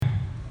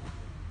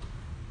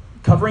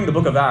Covering the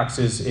book of Acts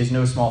is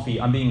no small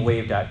feat. I'm being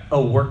waved at.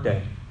 Oh,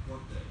 Workday.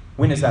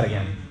 When is that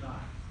again?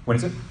 When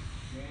is it?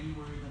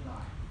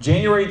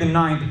 January the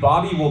 9th.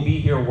 Bobby will be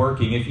here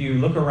working. If you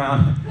look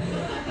around,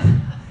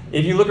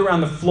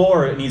 the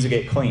floor, it needs to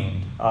get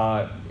cleaned.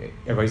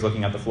 Everybody's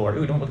looking at the floor.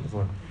 Ooh, don't look at the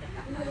floor.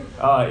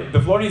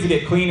 The floor needs to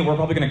get cleaned. We're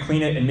probably going to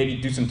clean it and maybe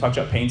do some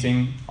touch-up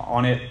painting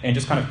on it and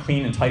just kind of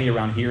clean and tidy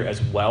around here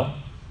as well.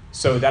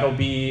 So that'll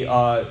be,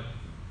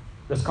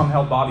 let's come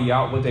help Bobby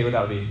out. What day would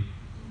that be?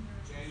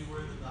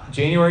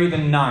 January the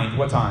 9th.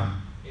 What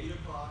time? 8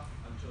 o'clock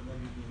until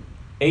maybe noon.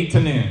 8 to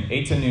noon.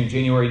 8 to noon,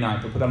 January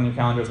 9th. We'll put that on your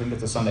calendars. I think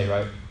that's a Sunday,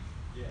 right?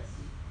 Yes.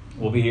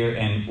 We'll be here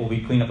and we'll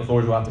be cleaning up the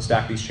floors. We'll have to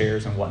stack these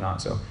chairs and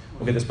whatnot. So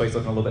we'll get this place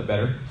looking a little bit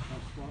better.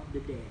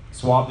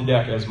 Swab the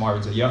deck, as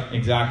Marvin said. Yep,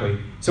 exactly.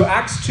 So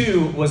Acts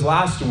 2 was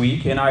last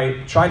week, and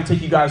I tried to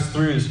take you guys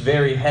through this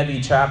very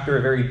heavy chapter,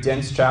 a very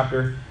dense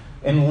chapter.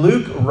 And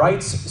Luke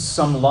writes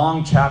some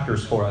long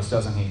chapters for us,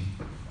 doesn't he?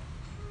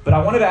 But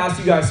I wanted to ask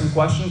you guys some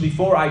questions.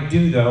 Before I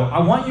do, though,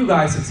 I want you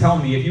guys to tell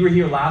me, if you were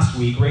here last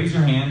week, raise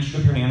your hand, shoot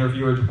up your hand, or if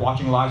you were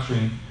watching a live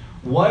stream,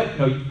 what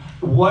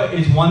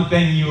is one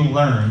thing you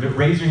learned?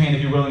 Raise your hand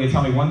if you're willing to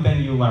tell me one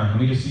thing you learned.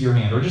 Let me just see your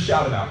hand, or just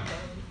shout it out.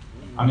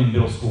 I'm in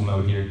middle school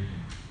mode here.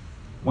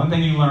 One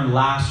thing you learned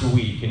last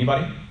week.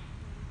 Anybody?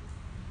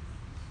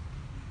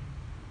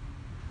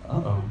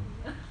 Uh-oh.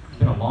 It's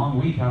been a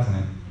long week, hasn't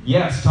it?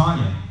 Yes,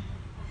 Tanya.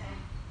 Okay.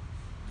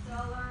 So I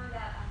learned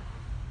that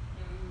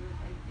in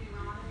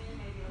Deuteronomy,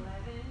 maybe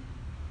 11,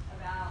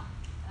 about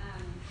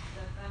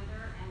the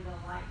thunder and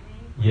the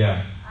lightning.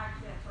 Yeah.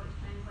 Actually, that's what it's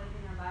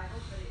translated in our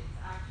Bibles, but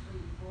it's actually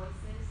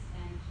voices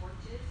and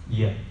torches.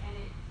 Yeah. And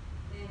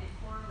then it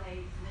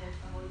correlates with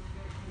the Holy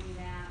Spirit coming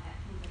down at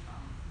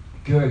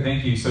Pentecost. Good,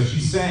 thank you. So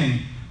she's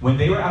saying, when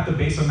they were at the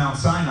base of Mount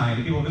Sinai,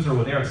 the people of Israel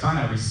were there at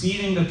Sinai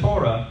receiving the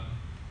Torah,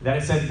 that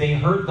it said they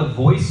heard the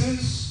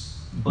voices,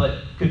 but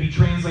could be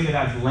translated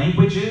as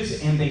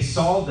languages, and they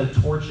saw the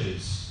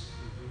torches.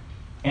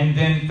 And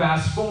then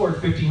fast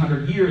forward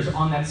 1,500 years,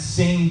 on that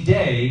same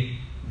day,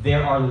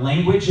 there are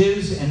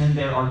languages, and then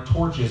there are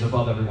torches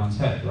above everyone's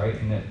head, right?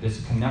 And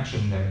this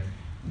connection there,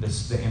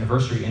 the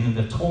anniversary. And then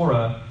the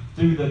Torah,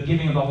 through the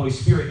giving of the Holy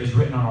Spirit, is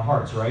written on our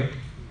hearts, right?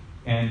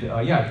 And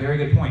yeah, very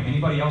good point.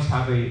 Anybody else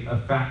have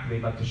a fact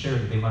they'd like to share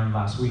that they learned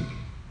last week?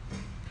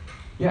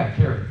 Yeah,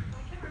 Carrie.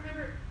 I can't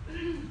remember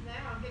now.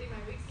 I'm getting my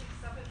weeks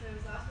mixed up if it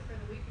was last week or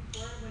the week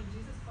before when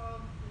Jesus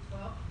called the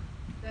 12.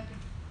 That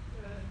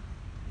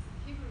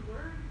the Hebrew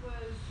word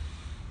was,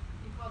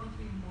 he called them to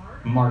be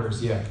martyrs.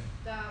 Martyrs, yeah.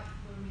 That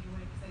blew me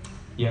away because I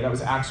didn't. Yeah, that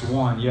was Acts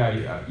 1.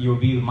 Yeah, you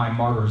will be my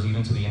martyrs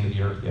even to the end of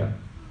the earth. Yeah,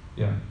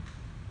 yeah.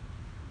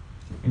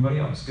 Anybody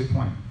else? Good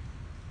point.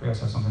 You guys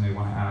have something they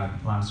want to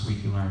add last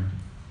week you learned.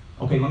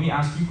 Okay, let me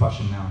ask you a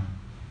question now.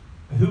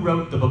 Who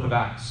wrote the book of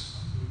Acts?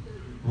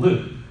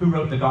 Luke. Who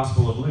wrote the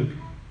Gospel of Luke?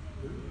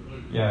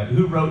 Yeah,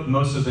 who wrote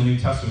most of the New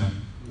Testament?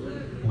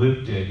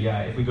 Luke did,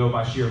 yeah. If we go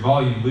by sheer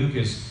volume, Luke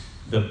is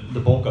the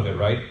bulk of it,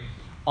 right?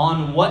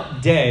 On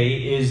what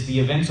day is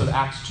the events of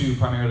Acts 2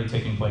 primarily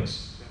taking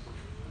place?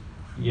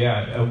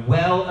 Yeah, a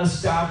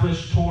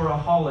well-established Torah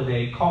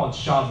holiday called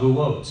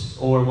Shavuot,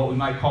 or what we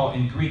might call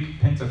in Greek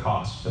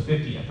Pentecost, the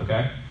 50th,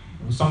 okay?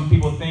 Some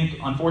people think,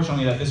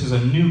 unfortunately, that this is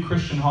a new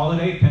Christian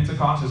holiday.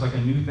 Pentecost is like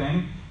a new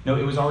thing. No,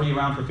 it was already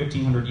around for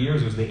 1,500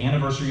 years. It was the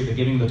anniversary of the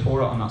giving of the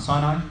Torah on Mount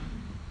Sinai.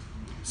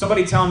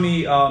 Somebody tell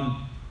me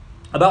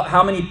about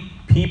how many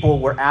people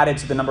were added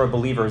to the number of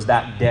believers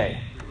that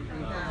day.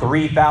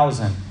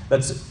 3,000.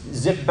 Let's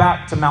zip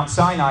back to Mount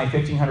Sinai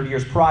 1,500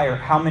 years prior.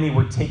 How many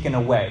were taken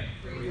away?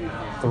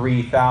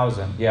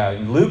 3,000. Yeah,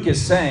 and Luke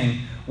is saying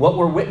what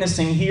we're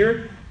witnessing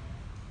here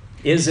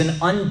is an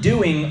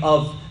undoing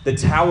of the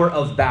Tower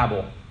of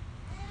Babel.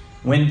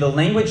 When the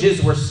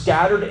languages were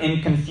scattered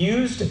and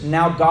confused,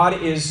 now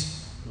God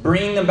is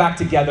bringing them back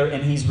together,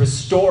 and he's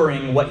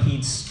restoring what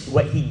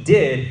he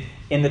did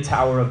in the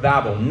Tower of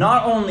Babel.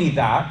 Not only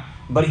that,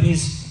 but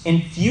he's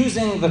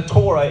infusing the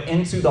Torah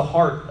into the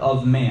heart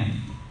of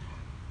man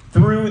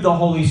through the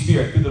Holy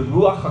Spirit, through the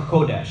Ruach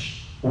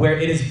HaKodesh, where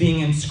it is being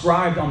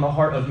inscribed on the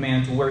heart of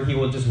man to where he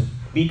will just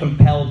be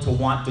compelled to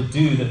want to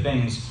do the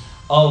things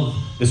of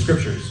the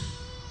Scriptures.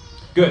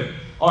 Good.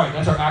 All right,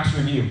 that's our Acts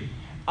review.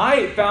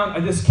 I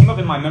found, this came up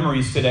in my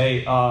memories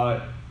today,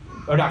 or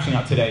actually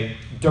not today,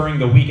 during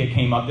the week it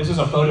came up. This is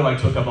a photo I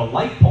took of a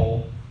light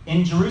pole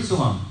in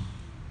Jerusalem.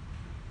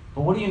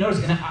 But what do you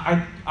notice? And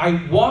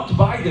I walked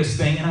by this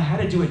thing and I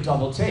had to do a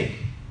double take.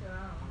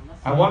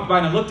 I walked by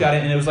and I looked at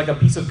it and it was like a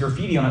piece of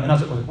graffiti on it. And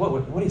I was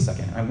like, wait a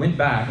second. And I went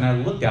back and I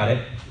looked at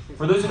it.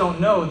 For those who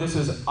don't know, this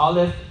is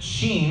Aleph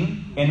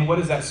Shin. And what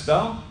does that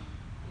spell?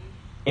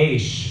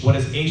 Aish. What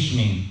does Aish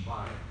mean?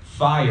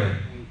 Fire.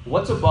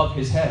 What's above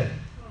his head?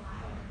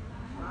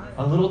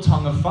 A little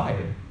tongue of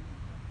fire.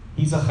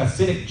 He's a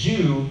Hasidic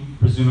Jew,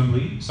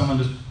 presumably. Someone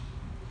just,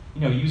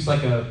 used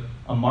like a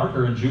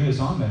marker and drew this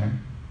on there.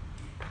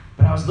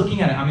 But I was looking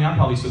at it. I mean, I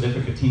probably stood there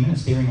for 15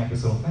 minutes staring at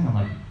this little thing. I'm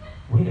like,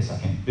 wait a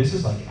second. This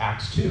is like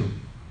Acts 2.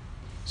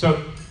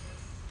 So,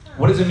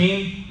 what does it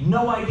mean?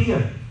 No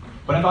idea.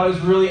 But I thought it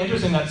was really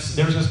interesting that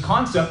there's this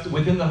concept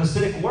within the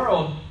Hasidic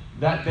world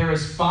that there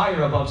is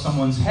fire above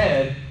someone's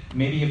head.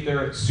 Maybe if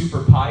they're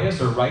super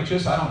pious or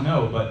righteous, I don't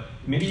know. But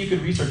maybe you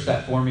could research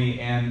that for me,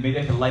 and maybe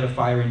I could light a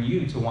fire in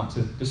you to want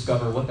to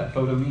discover what that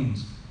photo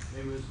means.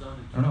 Maybe it was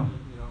done I don't know.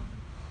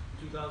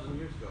 2,000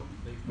 years ago.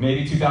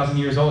 Maybe 2,000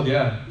 years old,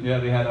 yeah. Yeah,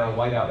 they had a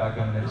whiteout back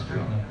then in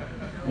history.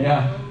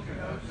 Yeah.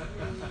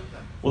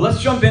 Well,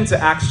 let's jump into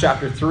Acts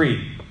chapter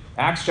 3.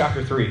 Acts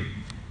chapter 3.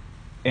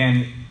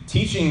 And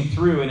teaching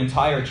through an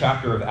entire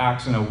chapter of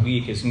Acts in a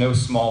week is no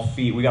small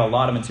feat. We got a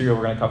lot of material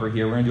we're going to cover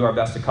here. We're going to do our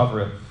best to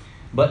cover it.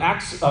 But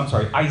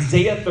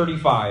Isaiah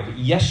 35,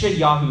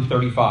 Yeshayahu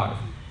 35.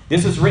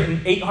 This is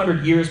written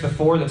 800 years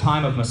before the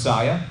time of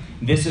Messiah.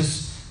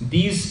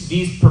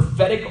 These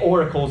prophetic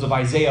oracles of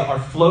Isaiah are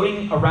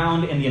floating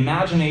around in the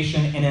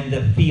imagination and in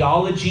the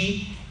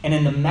theology and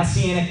in the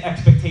messianic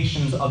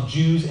expectations of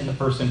Jews in the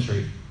first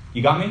century.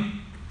 You got me?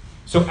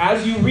 So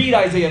as you read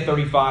Isaiah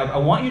 35, I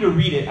want you to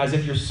read it as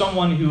if you're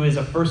someone who is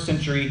a first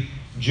century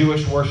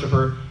Jewish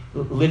worshiper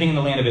living in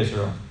the land of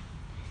Israel.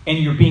 And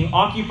you're being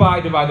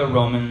occupied by the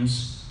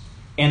Romans,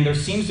 and there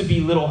seems to be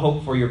little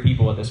hope for your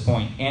people at this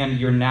point and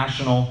your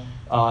national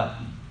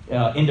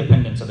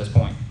independence at this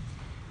point.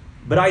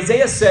 But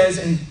Isaiah says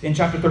in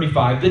chapter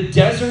 35, the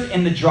desert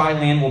and the dry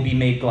land will be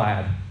made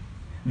glad.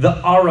 The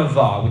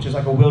Arava, which is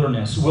like a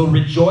wilderness, will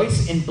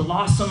rejoice and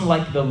blossom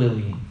like the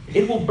lily.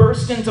 It will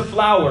burst into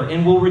flower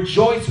and will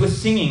rejoice with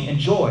singing and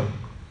joy.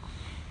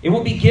 It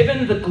will be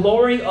given the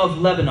glory of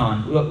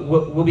Lebanon.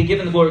 Will be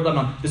given the glory of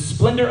Lebanon, the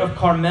splendor of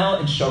Carmel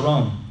and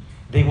Sharon.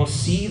 They will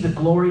see the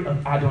glory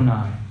of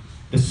Adonai,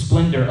 the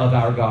splendor of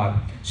our God.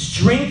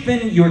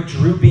 Strengthen your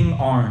drooping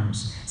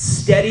arms.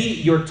 Steady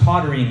your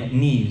tottering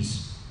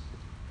knees.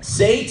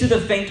 Say to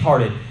the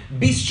faint-hearted,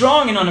 be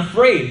strong and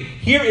unafraid.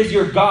 Here is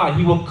your God.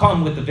 He will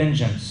come with the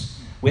vengeance.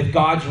 With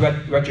God's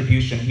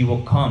retribution, he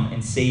will come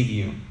and save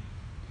you.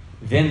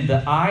 Then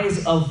the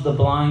eyes of the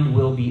blind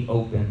will be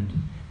opened.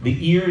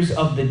 The ears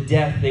of the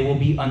deaf, they will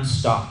be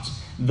unstopped.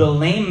 The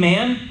lame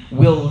man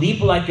will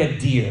leap like a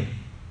deer,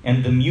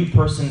 and the mute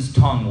person's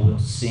tongue will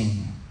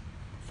sing.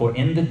 For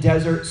in the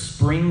desert,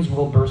 springs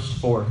will burst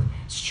forth,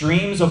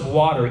 streams of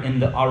water in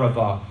the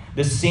Arava.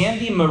 The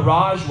sandy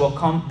mirage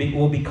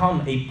will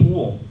become a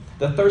pool.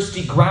 The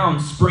thirsty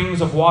ground,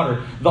 springs of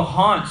water. The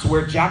haunts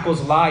where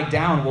jackals lie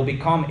down will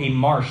become a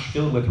marsh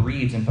filled with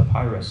reeds and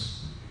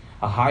papyrus.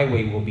 A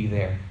highway will be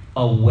there,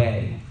 a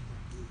way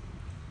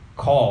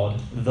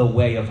called the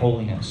Way of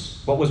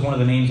Holiness. What was one of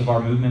the names of our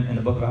movement in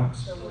the book of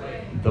Acts? The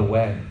way. The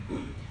Way.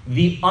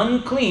 The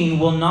unclean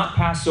will not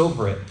pass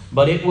over it,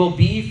 but it will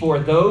be for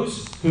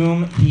those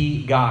whom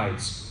he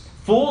guides.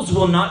 Fools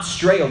will not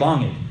stray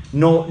along it.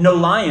 No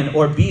lion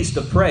or beast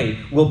of prey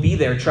will be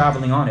there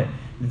traveling on it.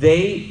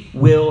 They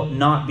will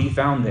not be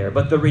found there,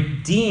 but the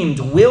redeemed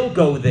will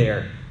go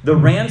there. The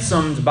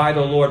ransomed by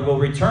the Lord will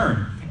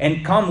return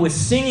and come with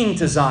singing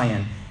to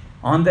Zion.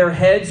 On their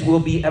heads will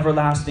be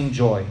everlasting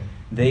joy.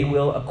 They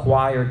will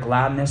acquire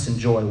gladness and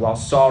joy, while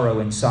sorrow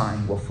and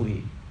sighing will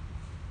flee.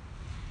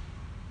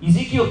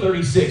 Ezekiel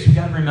 36, we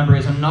got to remember,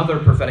 is another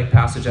prophetic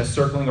passage that's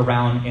circling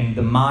around in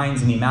the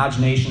minds and the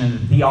imagination and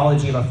the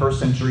theology of a first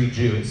century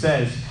Jew. It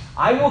says,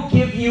 I will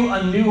give you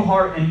a new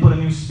heart and put a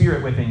new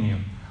spirit within you.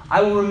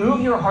 I will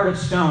remove your heart of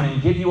stone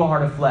and give you a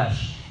heart of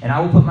flesh. And I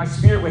will put my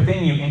spirit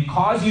within you and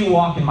cause you to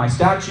walk in my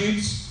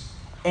statutes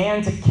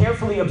and to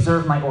carefully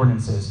observe my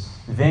ordinances.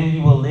 Then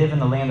you will live in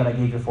the land that I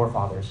gave your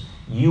forefathers.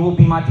 You will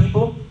be my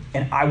people,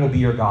 and I will be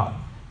your God.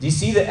 Do you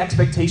see the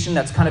expectation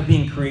that's kind of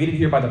being created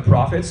here by the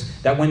prophets?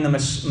 That when the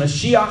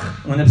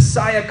Mashiach, when the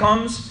Messiah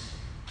comes,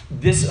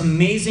 this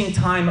amazing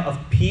time of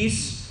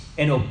peace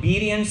and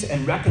obedience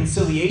and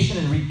reconciliation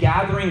and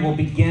regathering will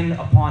begin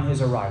upon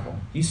his arrival.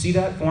 Do you see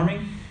that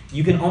forming?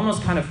 You can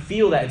almost kind of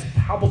feel that. It's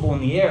palpable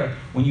in the air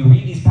when you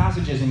read these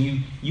passages, and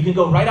you can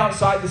go right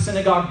outside the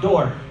synagogue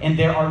door, and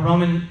there are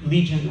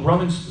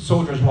Roman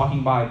soldiers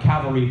walking by,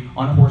 cavalry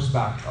on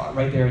horseback,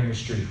 right there in your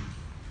street.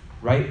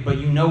 Right? But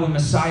you know when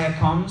Messiah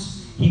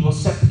comes, he will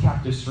set the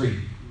captives free.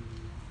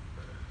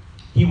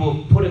 He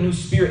will put a new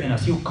spirit in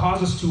us. He will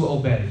cause us to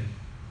obey.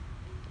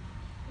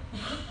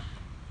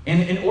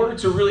 And in order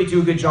to really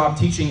do a good job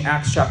teaching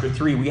Acts chapter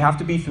 3, we have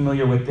to be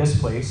familiar with this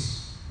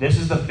place. This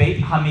is the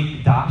Beit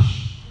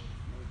HaMikdash.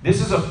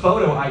 This is a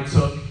photo I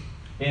took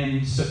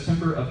in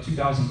September of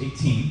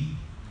 2018.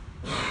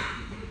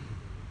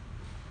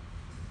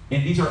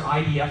 And these are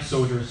IDF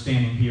soldiers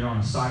standing here on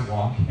a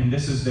sidewalk, and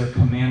this is their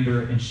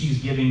commander, and she's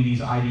giving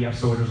these IDF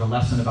soldiers a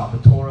lesson about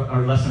the Torah,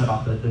 or a lesson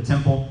about the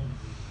temple.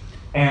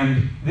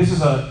 And this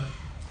is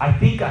I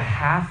think a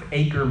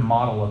half-acre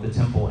model of the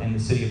temple in the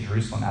city of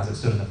Jerusalem as it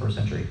stood in the first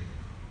century. Isn't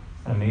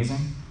that amazing?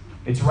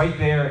 It's right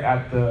there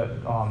at the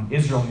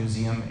Israel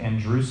Museum in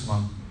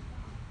Jerusalem.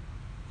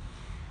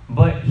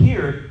 But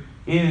here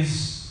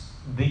is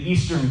the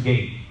Eastern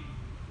Gate.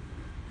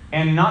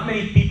 And not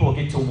many people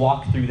get to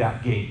walk through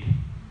that gate.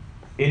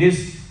 It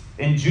is,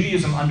 in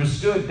Judaism,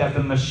 understood that the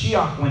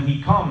Mashiach, when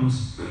he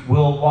comes,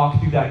 will walk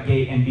through that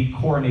gate and be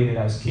coronated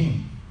as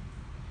king.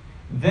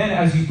 Then,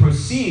 as you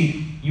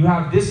proceed, you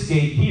have this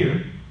gate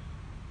here,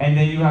 and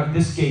then you have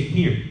this gate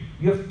here.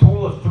 You have a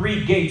total of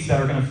 3 gates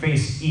that are going to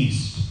face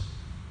east.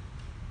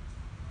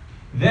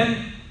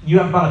 Then you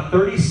have about a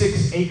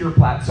 36-acre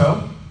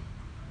plateau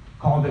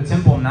called the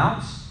Temple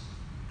Mount.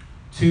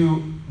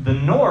 To the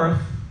north,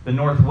 the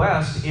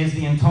northwest, is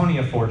the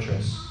Antonia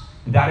Fortress.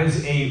 That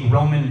is a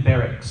Roman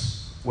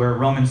barracks where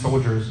Roman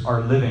soldiers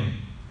are living,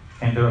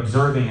 and they're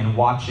observing and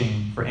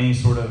watching for any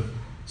sort of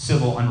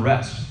civil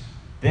unrest.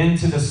 Then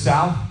to the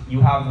south,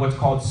 you have what's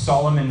called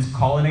Solomon's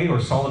Colonnade or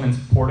Solomon's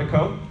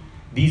Portico.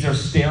 These are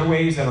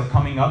stairways that are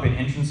coming up and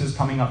entrances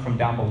coming up from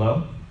down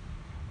below.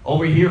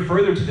 Over here,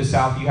 further to the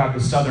south, you have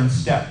the southern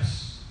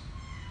steps.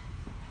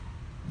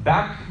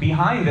 Back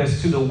behind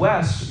this, to the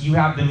west, you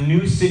have the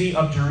new city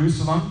of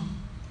Jerusalem.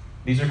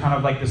 These are kind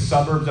of like the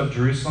suburbs of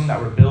Jerusalem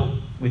that were built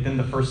within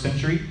the 1st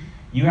century.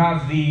 You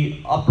have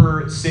the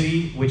upper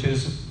city, which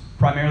is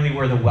primarily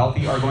where the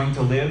wealthy are going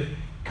to live.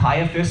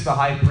 Caiaphas, the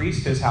high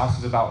priest, his house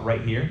is about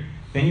right here.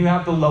 Then you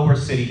have the lower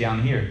city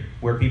down here,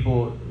 where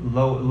people,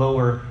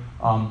 lower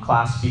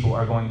class people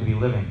are going to be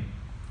living.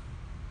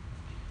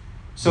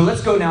 So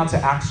let's go now to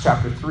Acts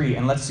chapter 3,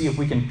 and let's see if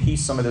we can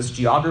piece some of this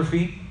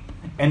geography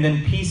and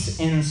then piece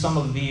in some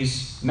of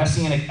these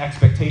messianic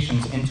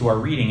expectations into our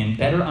reading and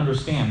better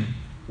understand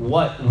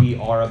what we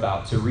are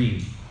about to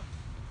read.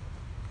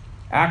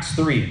 Acts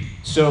 3.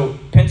 So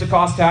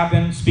Pentecost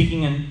happened,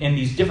 speaking in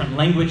these different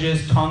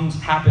languages,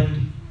 tongues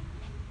happened.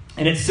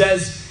 And it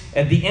says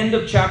at the end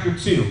of chapter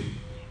 2,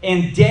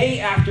 and day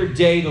after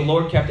day the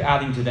Lord kept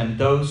adding to them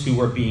those who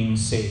were being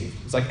saved.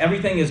 It's like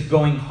everything is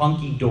going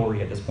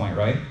hunky-dory at this point,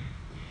 right?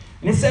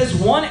 And it says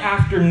one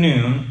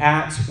afternoon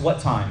at what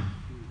time?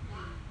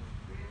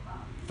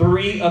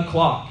 3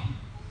 o'clock.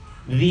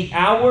 The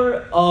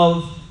hour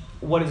of,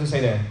 what does it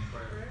say there?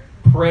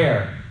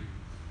 Prayer.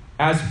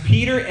 As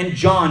Peter and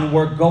John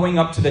were going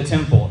up to the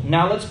temple.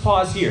 Now let's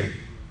pause here.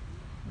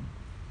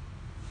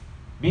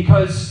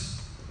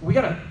 Because we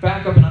got to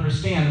back up and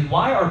understand,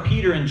 why are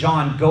Peter and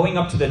John going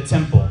up to the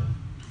temple?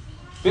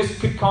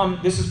 This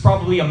is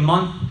probably a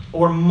month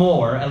or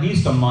more, at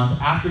least a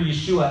month, after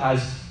Yeshua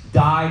has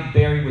died,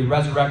 buried, was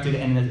resurrected,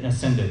 and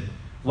ascended.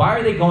 Why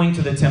are they going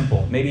to the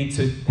temple? Maybe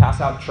to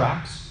pass out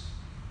tracts?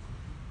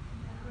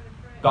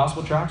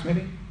 Gospel tracts,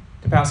 maybe?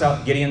 To pass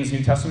out Gideon's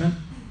New Testament?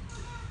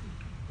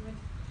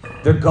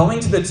 They're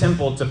going to the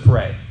temple to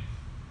pray.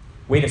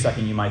 Wait a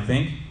second, you might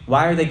think.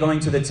 Why are they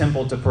going to the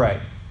temple to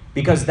pray?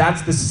 Because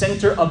that's the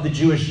center of the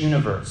Jewish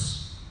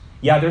universe.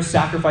 Yeah, there's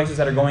sacrifices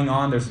that are going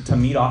on. There's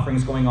Tamid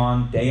offerings going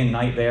on day and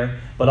night there.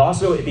 But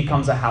also it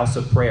becomes a house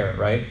of prayer,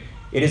 right?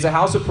 It is a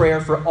house of prayer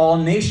for all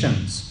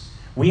nations.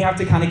 We have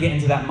to kind of get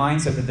into that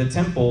mindset that the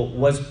temple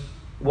was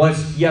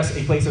yes,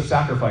 a place of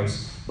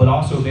sacrifice, but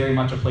also very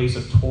much a place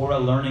of Torah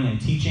learning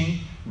and teaching,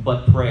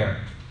 but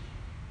prayer.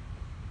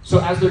 So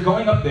as they're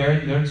going up there,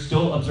 they're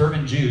still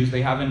observant Jews.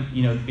 They haven't,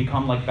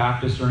 become like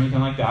Baptists or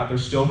anything like that. They're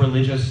still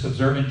religious,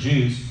 observant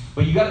Jews.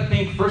 But you got to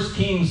think, 1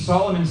 Kings,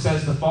 Solomon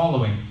says the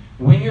following: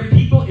 when your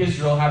people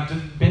Israel have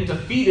been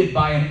defeated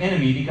by an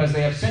enemy because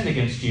they have sinned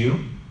against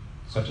you,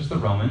 such as the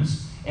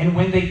Romans, and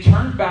when they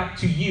turn back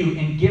to you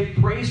and give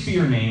praise to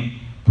your name,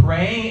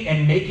 praying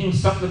and making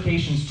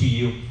supplications to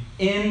you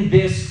in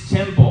this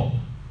temple,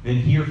 then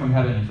hear from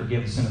heaven and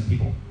forgive the sin of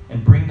people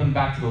and bring them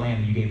back to the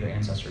land that you gave their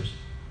ancestors.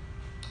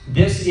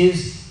 This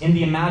is in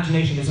the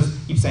imagination.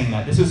 Keep saying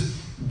that. This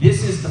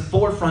is the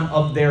forefront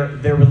of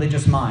their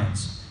religious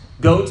minds.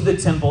 Go to the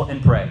temple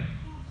and pray.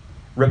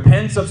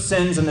 Repent of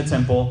sins in the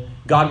temple.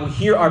 God will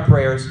hear our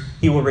prayers.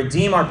 He will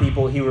redeem our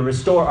people. He will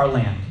restore our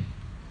land.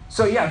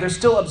 So yeah, they're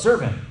still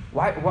observant.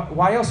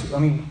 Why else?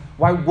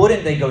 Why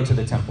wouldn't they go to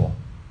the temple?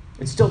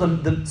 It's still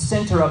the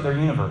center of their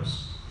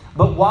universe.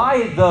 But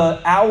why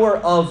the hour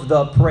of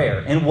the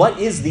prayer? And what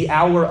is the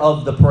hour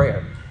of the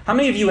prayer? How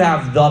many of you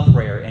have the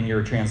prayer in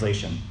your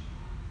translation?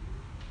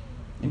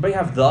 Anybody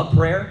have the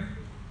prayer?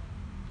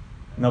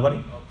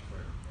 Nobody?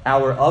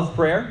 Hour of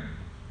prayer?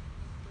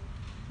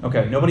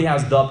 Okay, nobody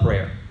has the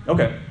prayer.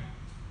 Okay.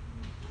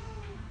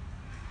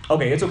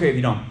 Okay, it's okay if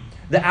you don't.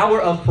 The hour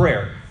of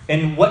prayer.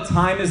 And what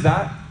time is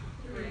that?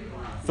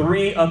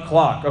 3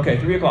 o'clock. Okay,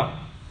 3 o'clock.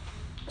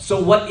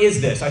 So what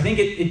is this? I think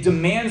it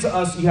demands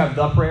us, you have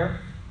the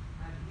prayer?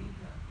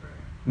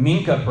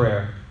 Mincha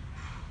prayer.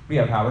 We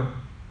have Howard.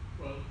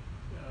 Well,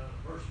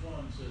 verse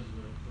 1 says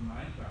the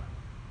 9th hour.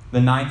 The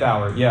 9th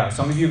hour, yeah.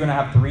 Some of you are going to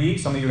have 3.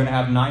 Some of you are going to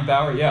have 9th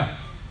hour, yeah.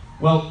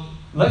 Well,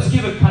 let's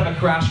give a kind of a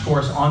crash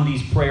course on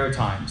these prayer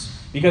times.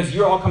 Because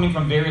you're all coming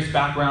from various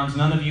backgrounds.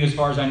 None of you, as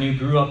far as I knew,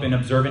 grew up in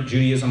observant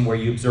Judaism where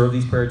you observe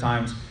these prayer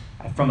times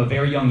from a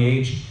very young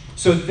age.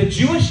 So the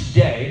Jewish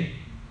day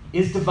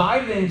is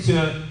divided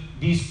into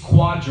these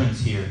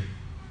quadrants here.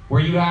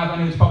 Where you have,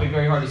 it's probably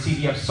very hard to see,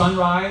 you have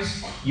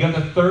sunrise, you have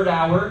the 3rd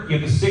hour, you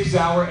have the 6th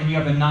hour, and you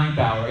have the 9th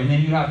hour. And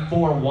then you have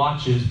 4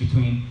 watches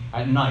between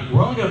at night.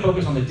 We're only going to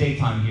focus on the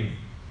daytime here.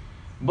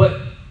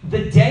 But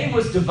the day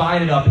was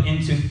divided up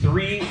into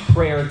 3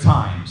 prayer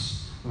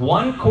times.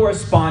 One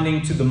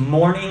corresponding to the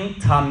morning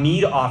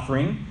Tamid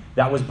offering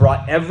that was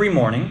brought every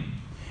morning.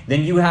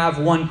 Then you have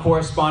one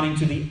corresponding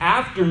to the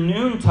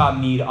afternoon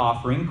Tamid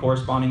offering,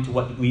 corresponding to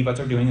what the Levites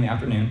are doing in the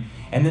afternoon.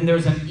 And then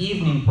there's an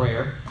evening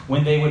prayer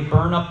when they would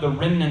burn up the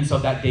remnants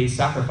of that day's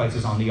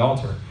sacrifices on the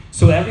altar.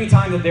 So every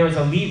time that there is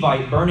a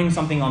Levite burning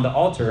something on the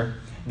altar,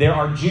 there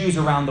are Jews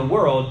around the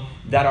world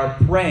that are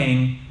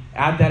praying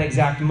at that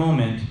exact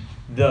moment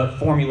the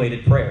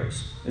formulated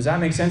prayers. Does that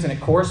make sense? And it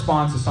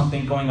corresponds to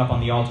something going up on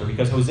the altar,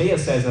 because Hosea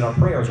says that our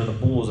prayers are the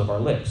bulls of our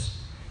lips.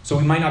 So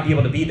we might not be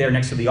able to be there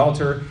next to the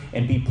altar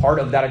and be part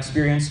of that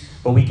experience,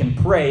 but we can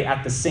pray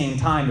at the same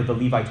time that the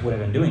Levites would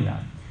have been doing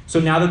that. So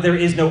now that there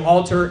is no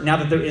altar, now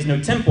that there is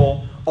no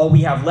temple, all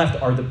we have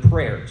left are the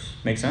prayers.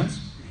 Make sense?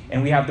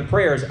 And we have the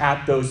prayers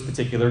at those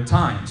particular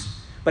times.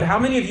 But how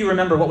many of you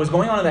remember what was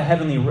going on in the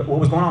heavenly, what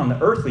was going on in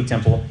the earthly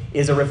temple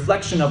is a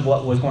reflection of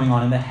what was going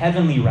on in the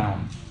heavenly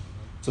realm.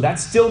 So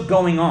that's still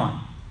going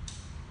on.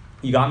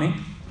 You got me?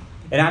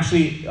 And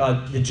actually,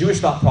 the Jewish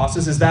thought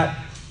process is that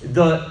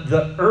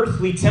the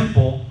earthly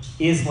temple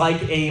is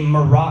like a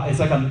mirage, it's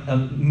like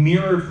a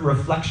mirrored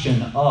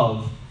reflection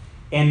of,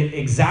 and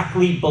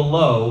exactly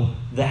below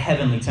the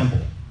heavenly temple.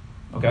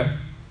 Okay?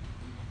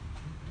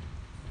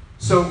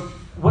 So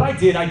what I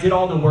did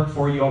all the work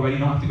for you already. You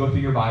don't have to go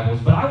through your Bibles.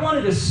 But I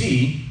wanted to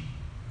see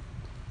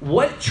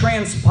what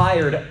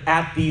transpired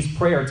at these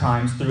prayer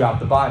times throughout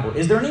the Bible.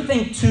 Is there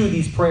anything to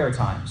these prayer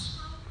times?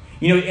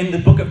 You know, in the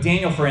book of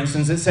Daniel, for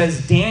instance, it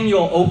says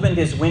Daniel opened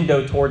his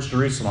window towards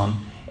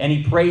Jerusalem and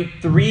he prayed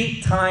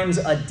 3 times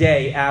a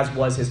day, as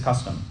was his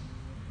custom.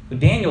 So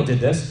Daniel did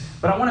this,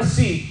 but I want to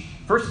see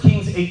 1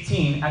 Kings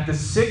 18 at the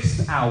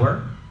 6th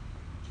hour,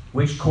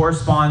 which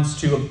corresponds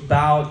to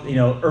about,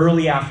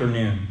 early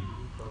afternoon.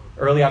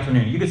 Early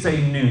afternoon. You could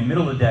say noon,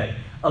 middle of the day.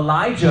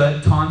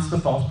 Elijah taunts the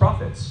false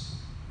prophets.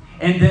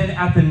 And then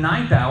at the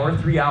 9th hour,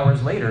 3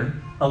 hours later,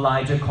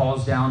 Elijah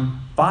calls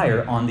down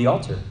fire on the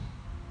altar,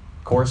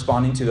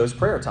 corresponding to those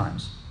prayer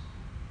times.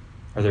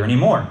 Are there any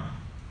more?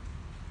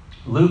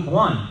 Luke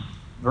 1,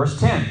 verse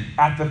 10.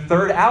 At the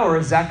 3rd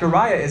hour,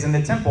 Zechariah is in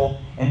the temple,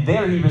 and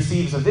there he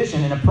receives a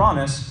vision and a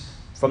promise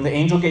from the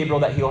angel Gabriel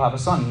that he'll have a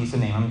son. He's to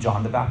name him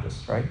John the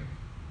Baptist, right?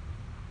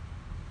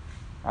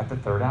 At the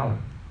 3rd hour.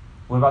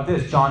 What about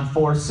this? John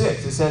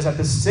 4:6. It says at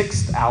the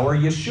 6th hour,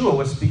 Yeshua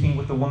was speaking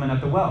with the woman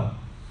at the well,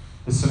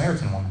 the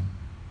Samaritan woman.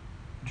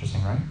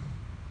 Interesting, right?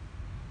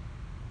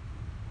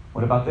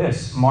 What about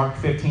this? Mark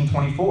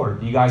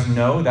 15:24. Do you guys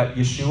know that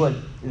Yeshua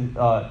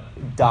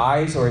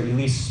dies, or at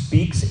least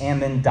speaks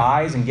and then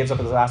dies and gives up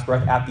his last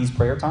breath at these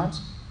prayer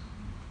times?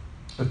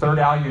 The 3rd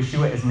hour,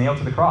 Yeshua is nailed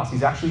to the cross.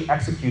 He's actually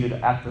executed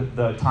at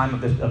the time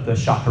of the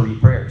Shacharit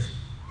prayers.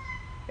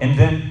 And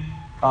then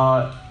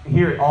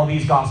here, all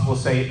these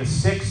Gospels say the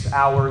 6th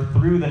hour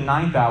through the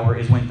 9th hour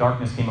is when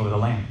darkness came over the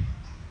land.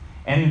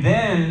 And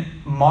then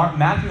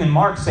Matthew and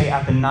Mark say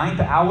at the 9th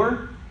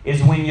hour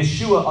is when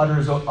Yeshua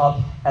utters up,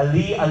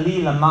 Eli,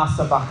 Eli, lama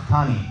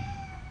sabachthani.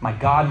 My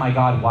God,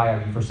 why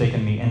have you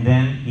forsaken me? And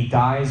then he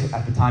dies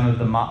at the time of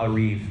the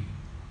Ma'ariv,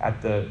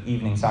 at the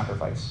evening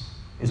sacrifice,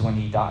 is when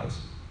he dies.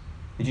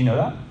 Did you know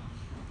that?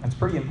 That's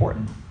pretty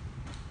important.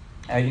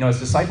 As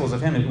disciples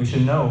of him, we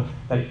should know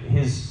that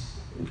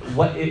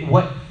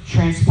what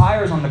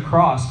transpires on the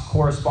cross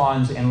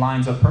corresponds and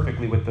lines up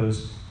perfectly with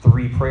those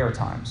 3 prayer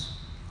times.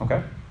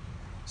 Okay?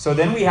 So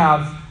then we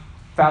have,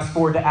 fast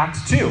forward to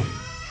Acts 2.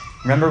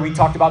 Remember, we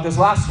talked about this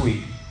last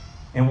week.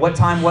 And what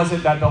time was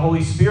it that the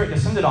Holy Spirit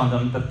descended on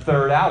them? The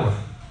 3rd hour.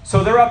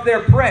 So they're up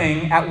there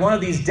praying at one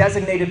of these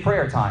designated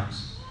prayer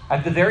times.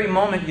 At the very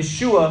moment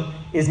Yeshua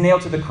is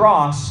nailed to the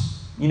cross,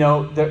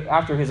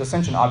 after his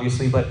ascension,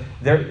 obviously, but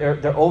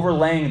they're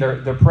overlaying,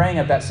 they're praying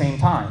at that same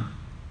time.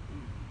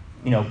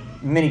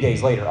 Many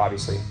days later,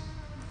 obviously.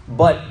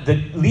 But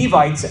the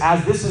Levites,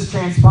 as this is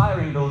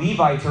transpiring, the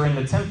Levites are in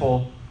the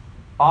temple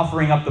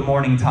offering up the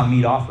morning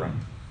Tamid offering.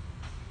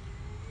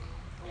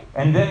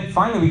 And then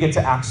finally we get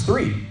to Acts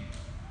 3.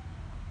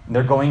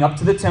 They're going up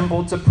to the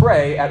temple to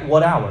pray at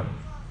what hour?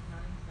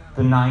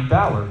 The 9th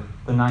hour.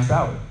 The 9th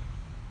hour.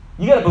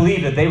 You got to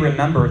believe that they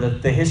remember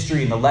the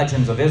history and the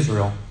legends of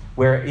Israel,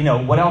 where,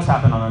 what else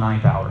happened on the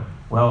 9th hour?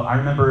 Well, I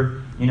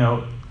remember,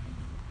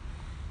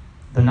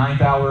 the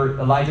 9th hour,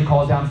 Elijah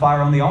calls down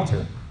fire on the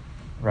altar,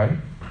 right?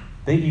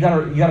 You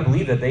gotta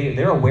believe that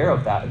they're aware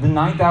of that. The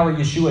 9th hour,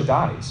 Yeshua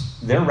dies.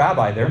 Their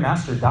rabbi, their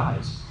master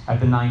dies at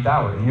the 9th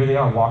hour. And here they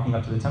are walking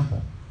up to the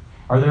temple.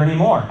 Are there any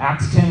more?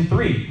 Acts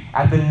 10:3.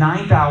 At the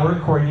 9th hour,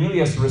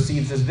 Cornelius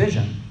receives his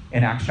vision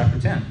in Acts chapter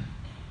 10.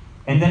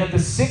 And then at the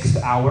 6th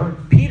hour,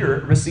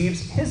 Peter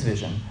receives his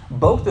vision.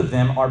 Both of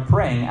them are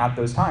praying at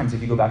those times,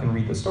 if you go back and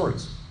read the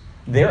stories.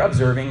 They're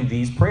observing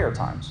these prayer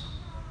times.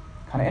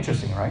 Kind of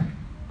interesting, right?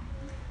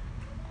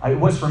 It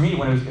was for me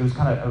when it was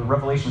kind of a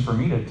revelation for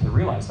me to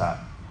realize that.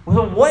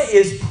 So what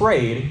is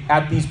prayed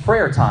at these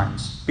prayer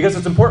times? Because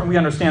it's important we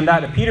understand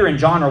that. If Peter and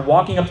John are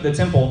walking up to the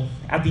temple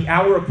at the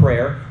hour of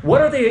prayer,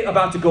 what are they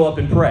about to go up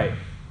and pray?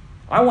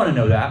 I want to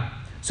know that.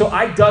 So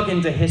I dug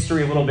into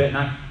history a little bit, and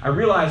I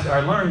realized, or I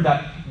learned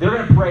that they're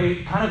going to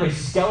pray kind of a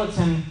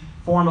skeleton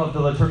form of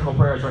the liturgical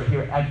prayers right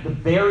here. At the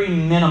very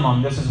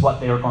minimum, this is what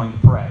they are going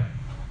to pray.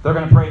 They're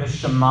going to pray the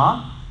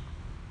Shema,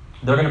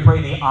 They're going to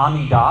pray the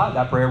Amidah,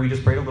 that prayer we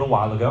just prayed a little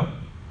while ago.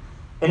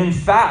 And in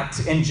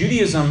fact, in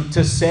Judaism,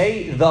 to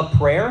say the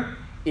prayer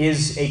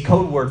is a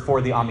code word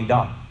for the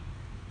Amidah.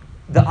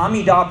 The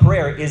Amidah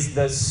prayer is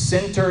the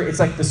center, it's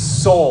like the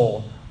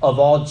soul of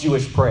all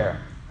Jewish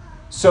prayer.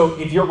 So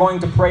if you're going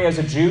to pray as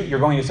a Jew, you're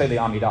going to say the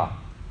Amidah.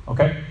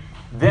 Okay?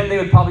 Then they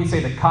would probably say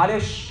the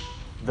Kaddish,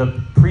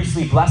 the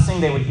priestly blessing.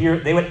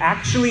 They would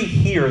actually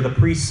hear the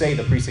priest say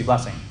the priestly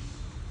blessing.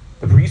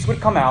 The priest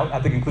would come out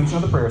at the conclusion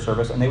of the prayer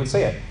service and they would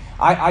say it.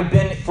 I've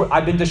been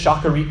to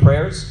Shacharit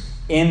prayers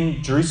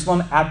in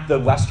Jerusalem at the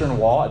Western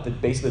Wall, at the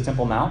base of the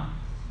Temple Mount,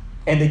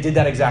 and they did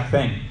that exact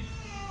thing.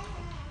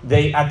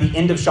 At the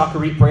end of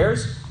Shacharit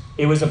prayers,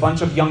 it was a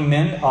bunch of young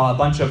men, a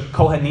bunch of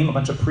Kohanim, a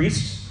bunch of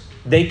priests.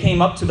 They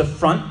came up to the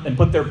front and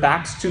put their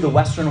backs to the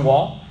Western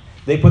Wall.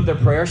 They put their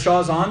prayer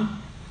shawls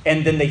on,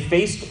 and then they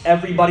faced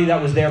everybody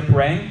that was there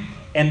praying,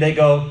 and they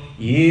go,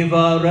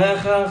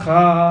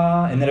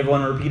 Yivarechacha, and then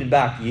everyone repeated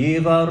back,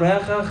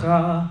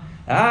 Yivarechacha,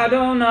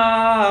 Adonai,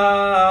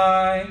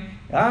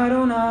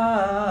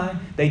 Adonai.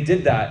 They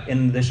did that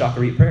in the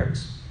Shacharit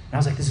prayers. And I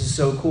was like, this is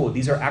so cool.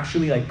 These are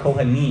actually like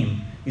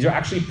Kohanim. These are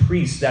actually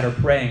priests that are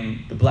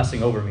praying the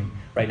blessing over me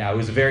right now. It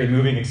was a very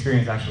moving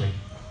experience, actually.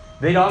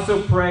 They'd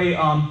also pray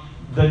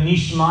the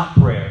Nishmat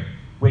prayer,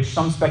 which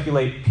some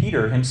speculate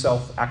Peter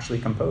himself actually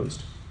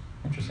composed.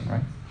 Interesting,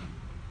 right?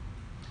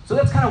 So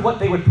that's kind of what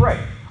they would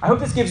pray. I hope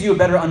this gives you a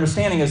better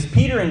understanding as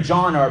Peter and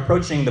John are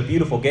approaching the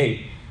beautiful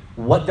gate,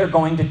 what they're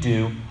going to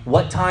do,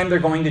 what time they're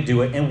going to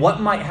do it, and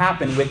what might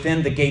happen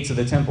within the gates of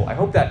the temple. I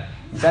hope that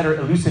better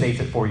elucidates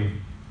it for you.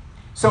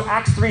 So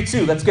Acts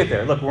 3:2, let's get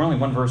there. Look, we're only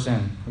one verse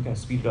in. We got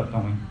to speed it up,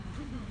 don't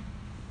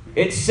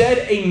we? It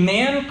said a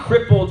man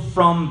crippled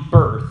from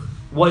birth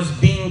was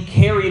being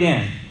carried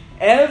in.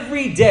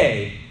 Every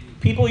day,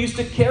 people used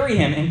to carry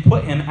him and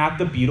put him at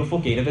the beautiful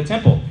gate of the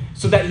temple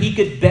so that he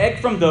could beg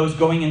from those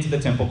going into the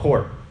temple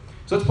court.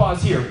 So let's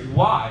pause here.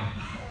 Why?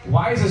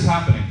 Why is this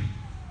happening?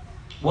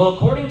 Well,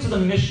 according to the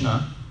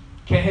Mishnah,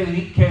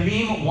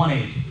 Kelim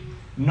 1:8,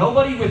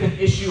 nobody with an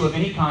issue of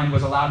any kind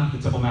was allowed into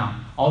the Temple Mount.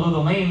 Although the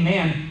lame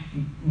man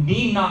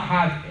need not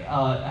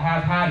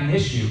have had an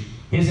issue,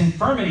 his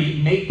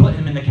infirmity may put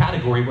him in the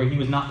category where he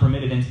was not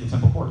permitted into the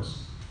temple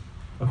courts,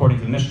 according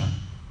to the Mishnah.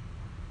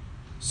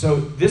 So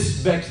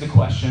this begs the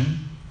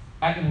question,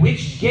 at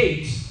which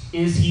gate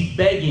is he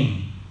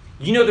begging?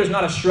 You know there's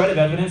not a shred of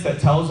evidence that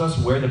tells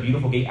us where the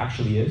beautiful gate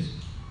actually is.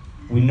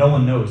 No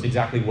one knows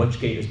exactly which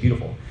gate is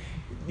beautiful.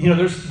 You know,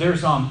 there's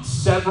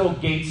several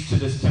gates to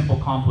this temple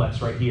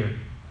complex right here.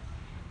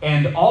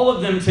 And all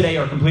of them today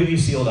are completely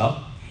sealed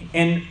up.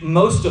 And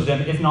most of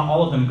them, if not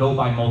all of them, go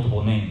by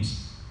multiple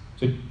names.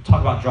 So talk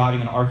about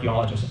driving an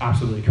archaeologist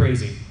absolutely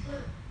crazy.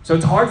 So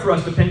it's hard for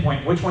us to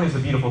pinpoint which one is the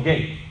beautiful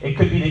gate. It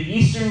could be the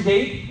eastern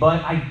gate,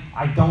 but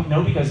I don't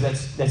know because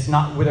that's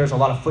not where there's a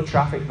lot of foot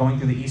traffic going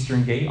through the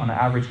eastern gate on an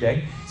average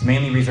day. It's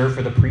mainly reserved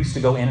for the priests to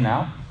go in and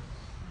out.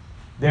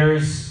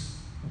 There's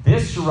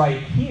this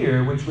right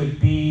here, which would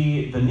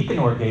be the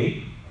Nicanor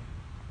gate.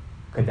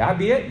 Could that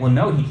be it? Well,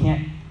 no, he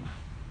can't.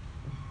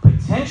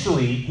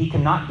 Potentially, he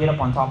cannot get up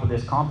on top of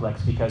this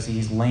complex because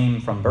he's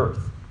lame from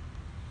birth.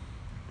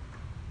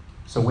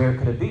 So where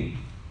could it be?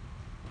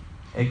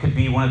 It could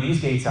be one of these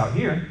gates out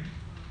here.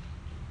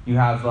 You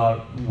have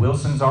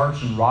Wilson's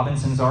Arch and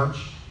Robinson's Arch.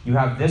 You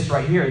have this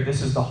right here.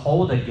 This is the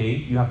Huldah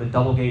gate. You have the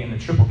double gate and the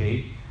triple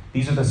gate.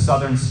 These are the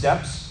southern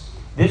steps.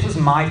 This is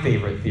my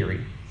favorite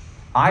theory.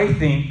 I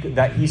think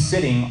that he's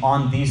sitting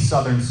on these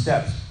southern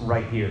steps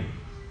right here.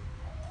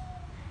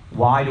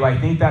 Why do I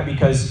think that?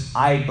 Because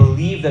I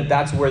believe that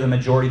that's where the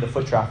majority of the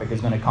foot traffic is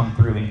going to come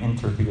through and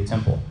enter through the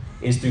temple,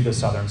 is through the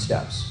southern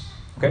steps.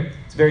 Okay?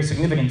 It's very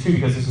significant too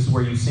because this is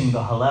where you sing the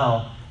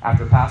Hallel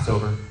after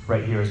Passover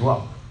right here as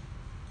well.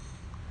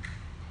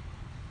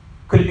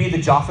 Could it be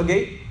the Jaffa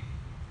gate?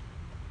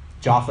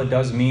 Jaffa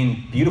does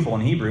mean beautiful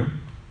in Hebrew.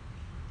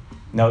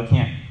 No, it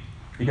can't.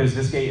 Because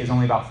this gate is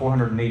only about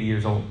 480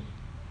 years old.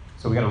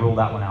 So we got to rule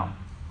that one out.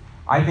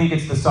 I think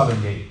it's the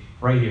southern gate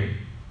right here.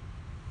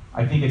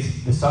 I think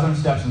it's the southern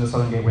steps and the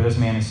southern gate where this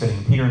man is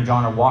sitting. Peter and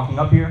John are walking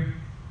up here,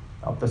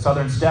 up the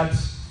southern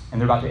steps, and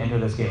they're about to enter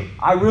this gate.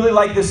 I really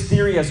like this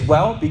theory as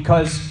well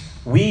because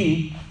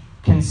we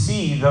can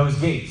see those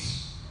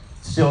gates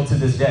still to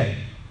this day.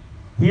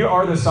 Here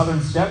are the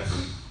southern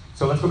steps.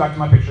 So let's go back to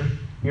my picture.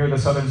 Here are the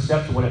southern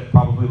steps, what it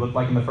probably looked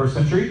like in the first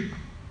century.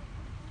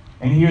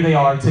 And here they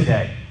are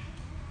today.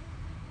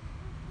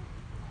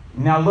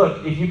 Now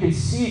look, if you can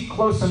see it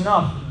close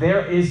enough,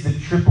 there is the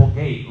triple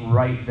gate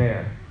right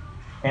there.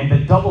 And the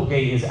double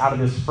gate is out of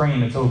this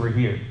frame that's over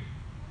here.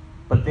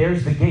 But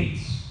there's the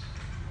gates.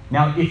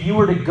 Now, if you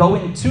were to go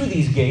into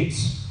these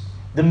gates,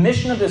 the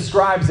Mishnah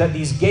describes that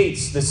these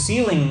gates, the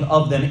ceiling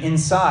of them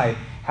inside,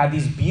 have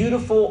these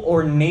beautiful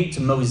ornate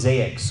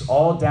mosaics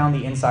all down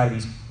the inside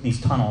of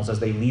these tunnels as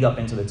they lead up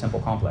into the temple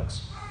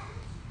complex,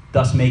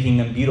 thus making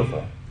them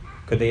beautiful.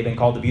 Could they have been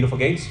called the beautiful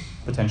gates?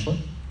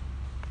 Potentially.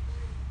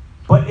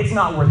 But it's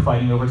not worth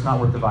fighting over. It's not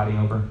worth dividing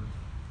over.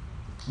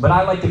 But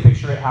I like to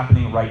picture it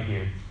happening right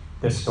here,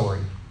 this story.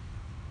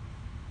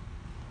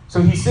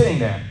 So he's sitting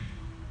there.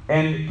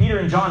 And Peter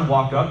and John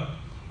walk up,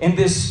 and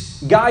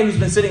this guy who's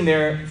been sitting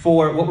there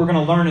for what we're going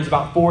to learn is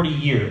about 40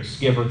 years,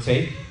 give or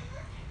take.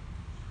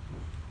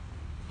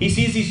 He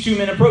sees these two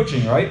men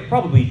approaching, right?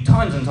 Probably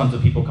tons and tons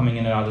of people coming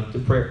in and out of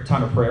the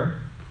time of prayer.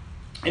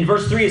 In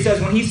verse 3 it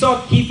says, when he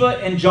saw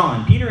Kepha and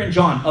John, Peter and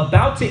John,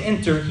 about to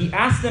enter, he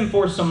asked them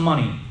for some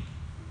money.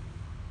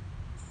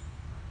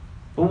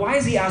 But why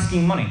is he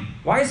asking money?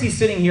 Why is he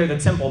sitting here at the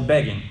temple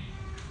begging?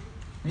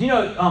 You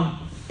know,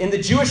 in the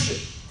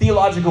Jewish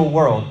theological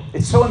world,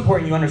 it's so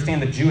important you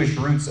understand the Jewish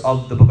roots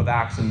of the book of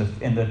Acts in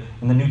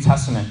the New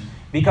Testament.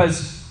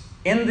 Because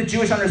in the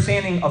Jewish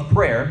understanding of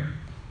prayer,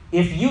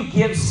 if you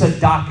give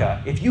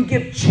tzedakah, if you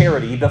give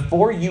charity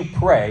before you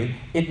pray,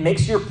 it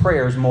makes your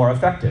prayers more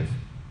effective.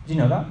 Did you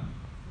know that?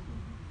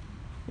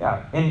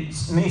 Yeah. In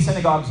many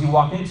synagogues you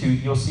walk into,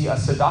 you'll see a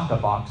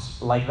tzedakah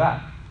box like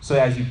that. So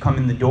as you come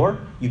in the door,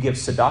 you give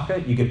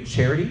tzedakah, you give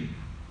charity.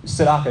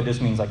 Tzedakah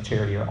just means like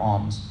charity or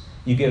alms.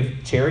 You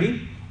give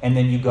charity, and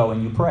then you go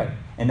and you pray.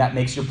 And that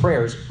makes your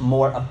prayers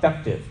more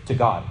effective to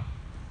God.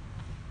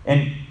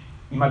 And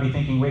you might be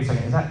thinking, wait a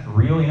second, is that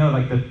real? You know,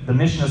 like the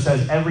Mishnah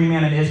says, every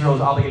man in Israel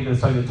is obligated to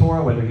study the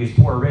Torah, whether he's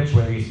poor or rich,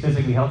 whether he's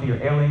physically healthy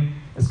or ailing.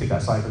 Let's skip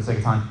that slide for the sake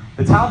of time.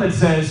 The Talmud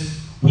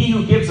says, he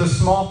who gives a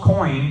small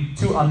coin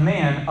to a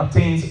man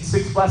obtains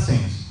 6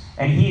 blessings,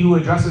 and he who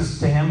addresses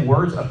to him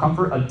words of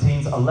comfort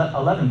obtains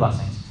 11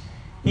 blessings.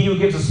 He who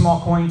gives a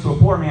small coin to a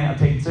poor man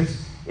obtains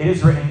 6. It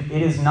is written,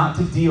 it is not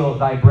to deal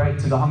thy bread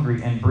to the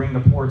hungry and bring the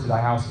poor to thy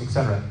house,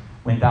 etc.,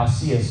 when thou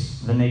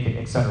seest the naked,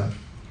 etc.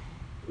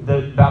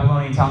 The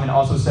Babylonian Talmud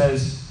also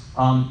says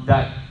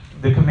that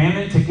the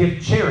commandment to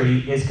give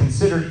charity is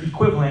considered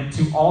equivalent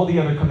to all the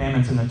other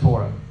commandments in the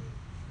Torah.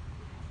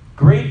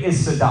 Great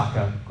is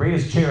tzedakah, great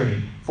is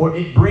charity, for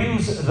it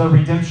brings the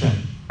redemption.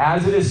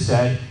 As it is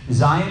said,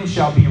 Zion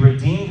shall be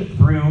redeemed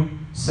through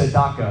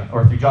tzedakah,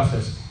 or through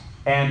justice,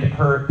 and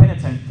her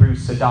penitent through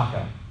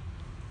tzedakah.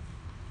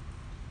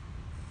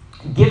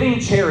 Giving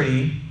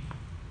charity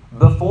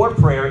before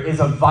prayer is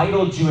a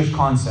vital Jewish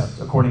concept,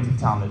 according to the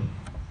Talmud.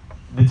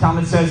 The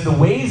Talmud says, the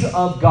ways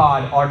of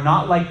God are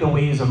not like the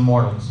ways of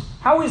mortals.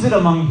 How is it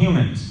among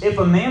humans? If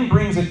a man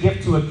brings a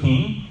gift to a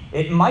king,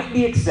 it might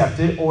be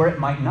accepted or it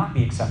might not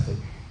be accepted.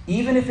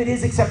 Even if it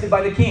is accepted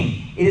by the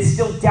king, it is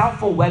still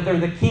doubtful whether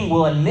the king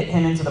will admit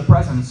him into the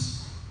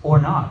presence or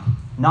not.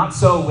 Not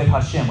so with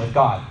Hashem, with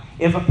God.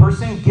 If a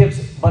person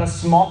gives but a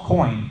small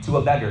coin to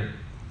a beggar,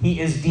 he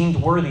is deemed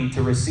worthy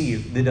to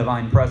receive the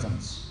divine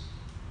presence.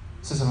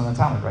 This is in the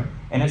Talmud, right?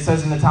 And it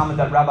says in the Talmud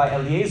that Rabbi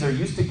Eliezer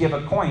used to give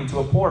a coin to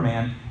a poor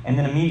man and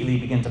then immediately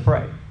begin to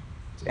pray.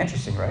 It's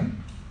interesting, right?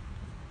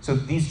 So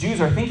these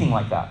Jews are thinking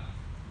like that.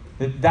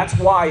 That's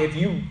why if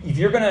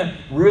you're going to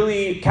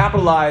really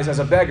capitalize as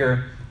a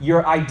beggar,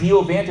 your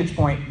ideal vantage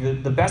point,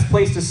 the best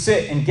place to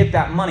sit and get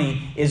that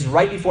money is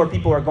right before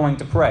people are going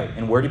to pray.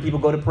 And where do people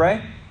go to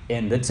pray?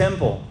 In the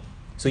temple.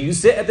 So you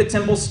sit at the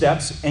temple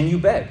steps and you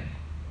beg.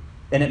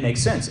 And it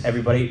makes sense.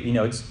 Everybody,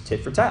 it's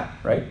tit for tat,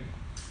 right?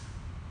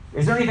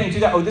 Is there anything to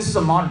that? Oh, this is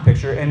a modern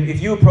picture. And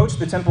if you approach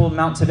the Temple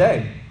Mount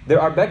today,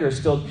 there are beggars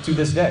still to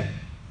this day.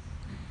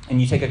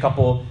 And you take a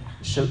couple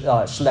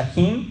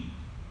shlekim,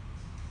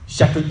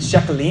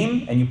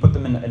 shekalim, and you put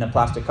them in a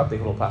plastic cup. They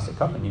hold a plastic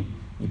cup, and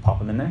you pop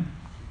them in there.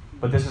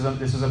 But this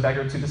is a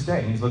beggar to this day.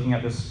 And he's looking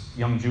at this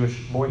young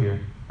Jewish boy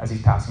here as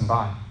he's passing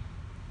by.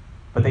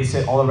 But they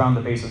sit all around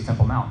the base of the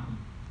Temple Mount.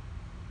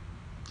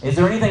 Is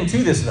there anything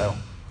to this, though?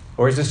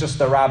 Or is this just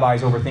the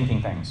rabbis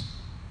overthinking things?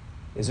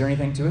 Is there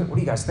anything to it? What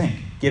do you guys think?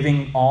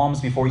 Giving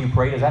alms before you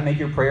pray, does that make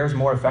your prayers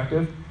more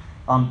effective?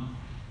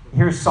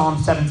 Here's Psalm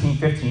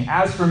 17:15.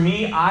 As for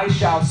me, I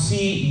shall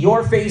see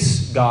your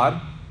face,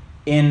 God,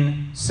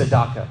 in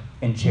tzedakah,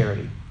 in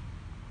charity.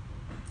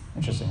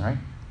 Interesting, right?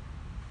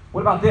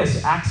 What about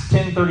this? Acts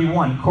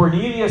 10:31.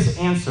 Cornelius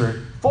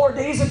answered, 4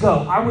 days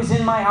ago, I was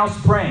in my house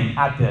praying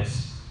at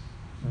this,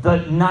 the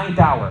 9th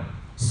hour.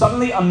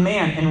 Suddenly a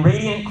man in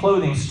radiant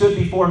clothing stood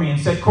before me and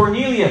said,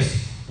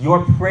 Cornelius,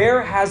 your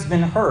prayer has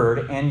been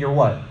heard, and your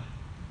what?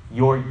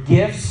 Your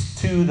gifts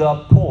to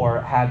the poor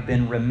have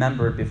been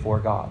remembered before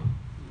God.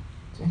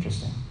 It's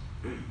interesting.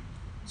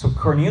 So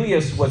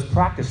Cornelius was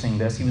practicing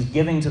this. He was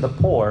giving to the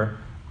poor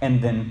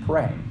and then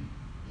praying.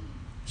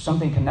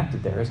 Something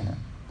connected there, isn't it?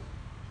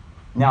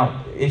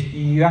 Now, if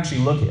you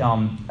actually look,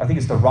 I think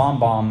it's the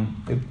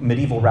Rambam, the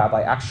medieval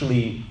rabbi,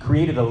 actually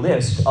created a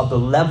list of the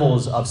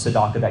levels of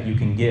tzedakah that you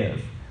can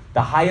give.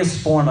 The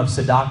highest form of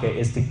tzedakah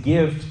is to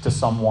give to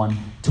someone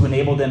to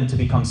enable them to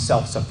become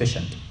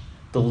self-sufficient.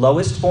 The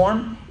lowest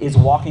form is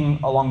walking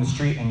along the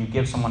street and you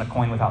give someone a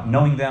coin without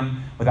knowing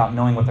them, without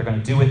knowing what they're going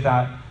to do with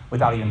that,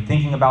 without even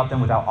thinking about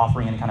them, without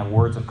offering any kind of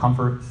words of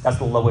comfort. That's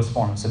the lowest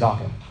form of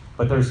tzedakah.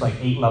 But there's like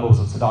 8 levels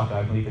of tzedakah,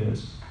 I believe it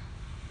is.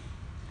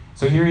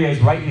 So here he is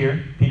right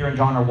here. Peter and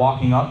John are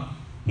walking up.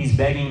 He's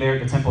begging there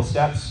at the temple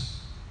steps.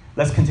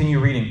 Let's continue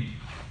reading.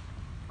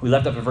 We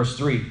left up at verse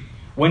 3.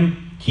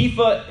 When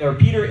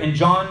Peter and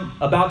John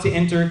about to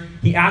enter,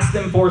 he asked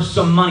them for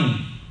some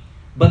money.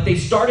 But they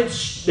stared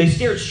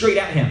straight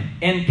at him.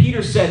 And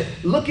Peter said,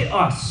 look at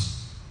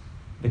us.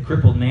 The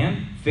crippled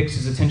man fixed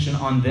his attention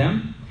on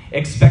them,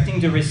 expecting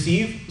to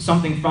receive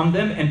something from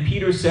them. And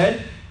Peter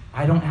said,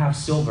 I don't have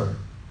silver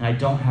and I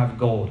don't have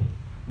gold,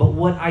 but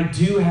what I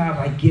do have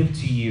I give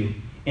to you.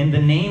 In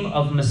the name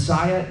of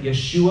Messiah,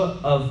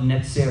 Yeshua of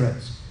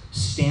Nazareth,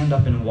 stand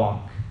up and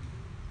walk.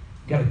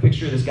 You got a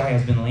picture of this guy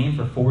has been lame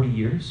for 40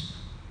 years.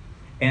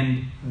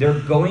 And they're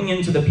going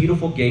into the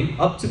beautiful gate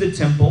up to the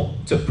temple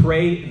to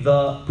pray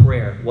the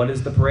prayer. What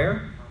is the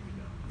prayer?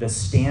 The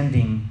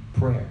standing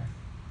prayer.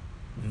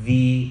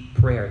 The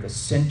prayer, the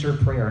center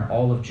prayer in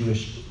all of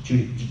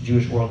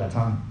Jewish world at that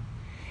time.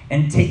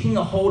 And taking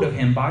a hold of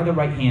him by the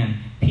right hand,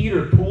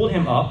 Peter pulled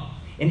him up,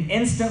 and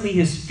instantly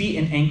his feet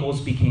and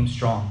ankles became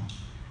strong,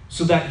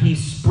 so that he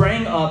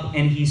sprang up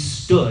and he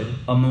stood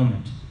a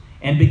moment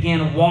and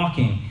began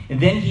walking.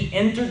 And then he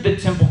entered the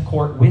temple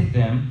court with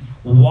them,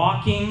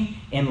 walking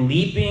and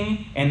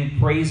leaping and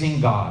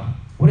praising God.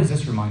 What does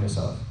this remind us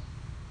of?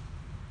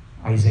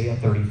 Isaiah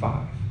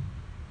 35.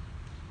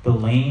 The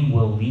lame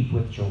will leap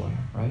with joy,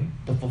 right?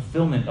 The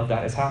fulfillment of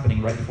that is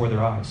happening right before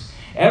their eyes.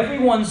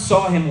 Everyone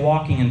saw him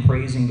walking and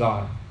praising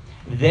God.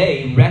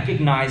 They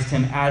recognized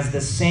him as the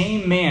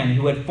same man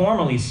who had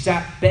formerly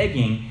sat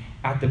begging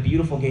at the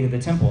beautiful gate of the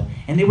temple.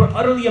 And they were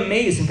utterly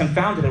amazed and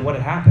confounded at what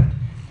had happened.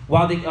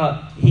 While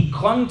he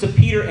clung to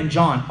Peter and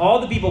John, all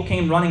the people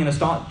came running in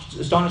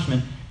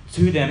astonishment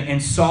to them in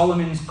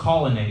Solomon's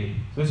colonnade.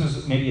 This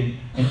is maybe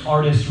an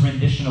artist's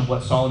rendition of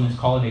what Solomon's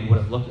colonnade would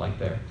have looked like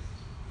there.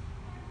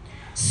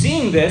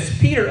 Seeing this,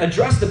 Peter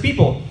addressed the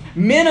people,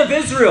 Men of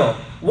Israel,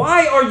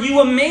 why are you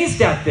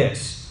amazed at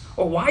this?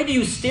 Or why do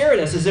you stare at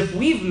us as if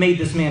we've made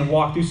this man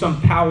walk through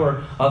some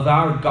power of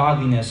our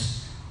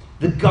godliness?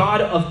 The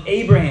God of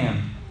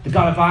Abraham, the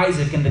God of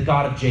Isaac, and the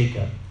God of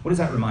Jacob. What does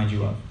that remind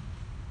you of?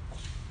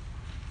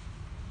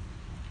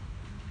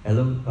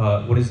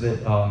 What is the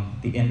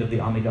end of the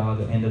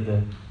Amidah, the end of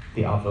the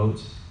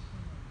Avot?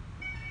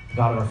 The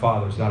God of our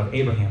fathers, the God of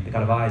Abraham, the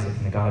God of Isaac,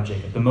 and the God of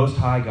Jacob, the Most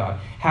High God,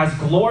 has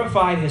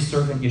glorified his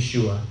servant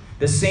Yeshua.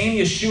 The same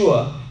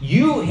Yeshua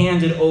you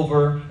handed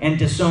over and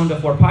disowned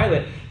before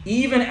Pilate.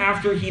 Even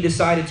after he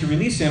decided to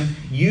release him,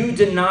 you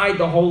denied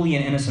the holy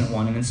and innocent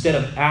one, and instead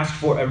of asked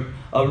for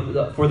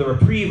the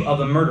reprieve of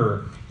a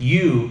murderer,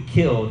 you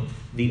killed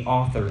the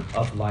author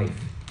of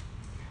life.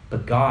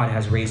 But God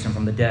has raised him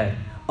from the dead.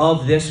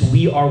 Of this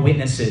we are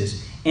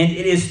witnesses, and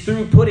it is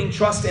through putting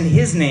trust in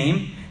his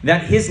name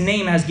that his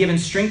name has given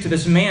strength to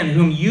this man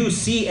whom you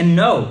see and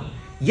know.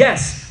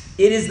 Yes,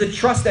 it is the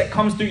trust that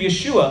comes through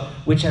Yeshua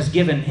which has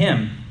given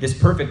him this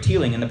perfect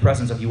healing in the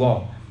presence of you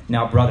all.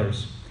 Now,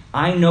 brothers,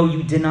 I know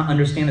you did not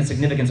understand the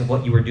significance of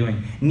what you were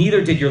doing.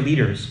 Neither did your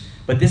leaders.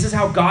 But this is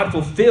how God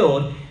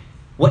fulfilled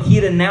what he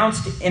had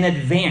announced in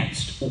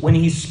advance when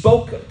he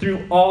spoke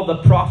through all the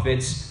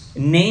prophets,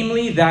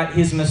 namely that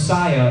his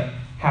Messiah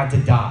had to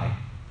die.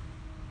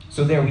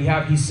 So there we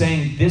have, he's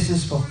saying this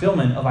is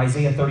fulfillment of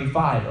Isaiah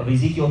 35, of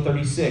Ezekiel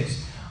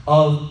 36,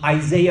 of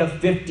Isaiah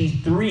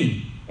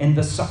 53 in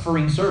the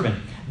suffering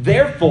servant.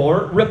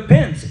 Therefore,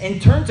 repent and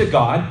turn to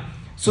God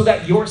so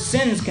that your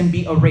sins can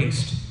be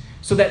erased,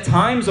 so that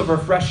times of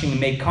refreshing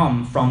may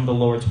come from the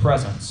Lord's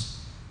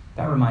presence.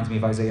 That reminds me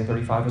of Isaiah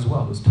 35 as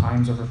well, those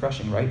times of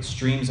refreshing, right?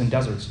 Streams and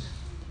deserts.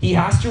 He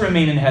has to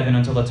remain in heaven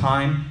until the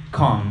time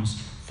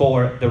comes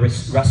for the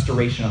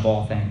restoration of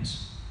all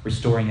things,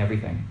 restoring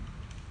everything.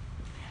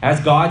 As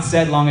God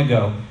said long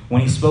ago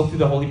when he spoke through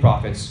the holy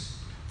prophets,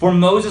 for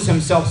Moses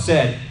himself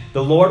said,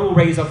 the Lord will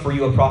raise up for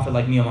you a prophet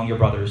like me among your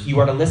brothers. You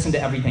are to listen to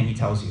everything he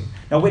tells you.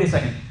 Now wait a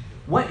second.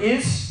 What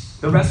is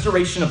the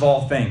restoration of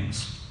all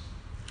things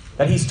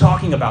that he's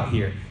talking about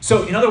here?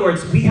 So in other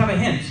words, we have a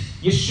hint.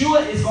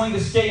 Yeshua is going to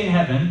stay in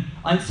heaven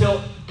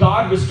until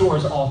God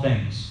restores all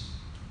things.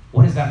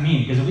 What does that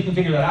mean? Because if we can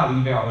figure that out, we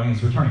can figure out when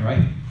he's returning,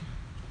 right?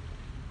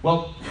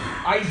 Well,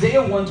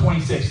 Isaiah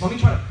 1:26. Let me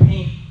try to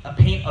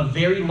paint a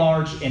very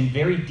large and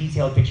very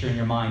detailed picture in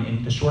your mind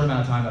in the short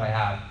amount of time that I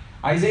have.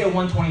 Isaiah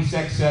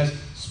 1:26 says,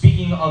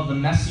 speaking of the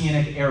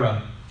Messianic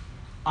era,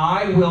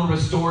 I will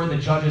restore the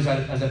judges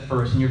as at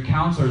first, and your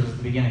counselors at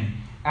the beginning.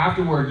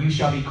 Afterward, you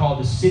shall be called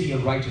the city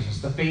of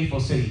righteousness, the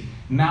faithful city.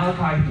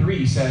 Malachi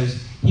 3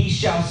 says, he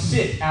shall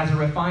sit as a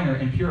refiner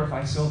and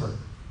purify silver,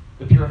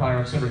 the purifier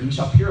of silver. He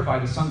shall purify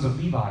the sons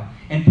of Levi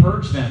and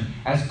purge them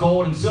as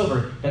gold and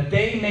silver, that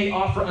they may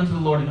offer unto the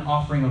Lord an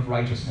offering of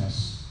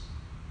righteousness.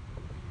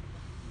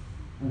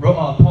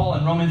 Paul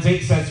in Romans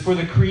 8 says, for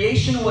the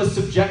creation was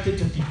subjected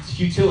to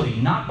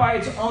futility, not by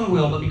its own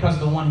will, but because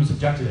of the one who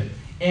subjected it,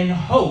 in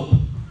hope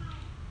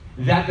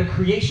that the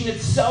creation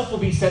itself will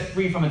be set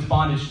free from its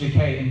bondage to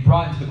decay and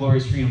brought into the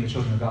glorious freedom of the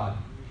children of God.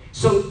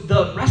 So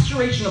the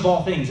restoration of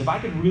all things, if I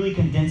could really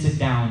condense it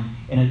down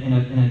in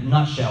a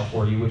nutshell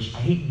for you, which I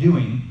hate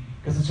doing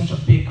because it's such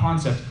a big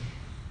concept,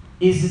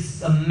 is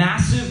it's a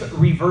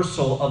massive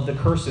reversal of the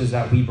curses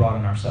that we brought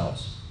on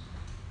ourselves.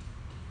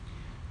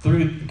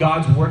 Through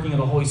God's working of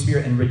the Holy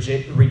Spirit and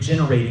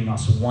regenerating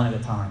us one at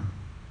a time.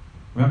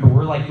 Remember,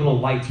 we're like little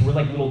lights. We're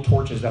like little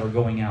torches that are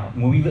going out.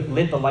 And when we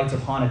lit the lights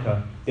of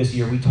Hanukkah this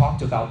year, we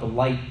talked about the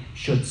light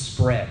should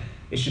spread.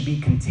 It should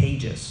be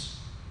contagious.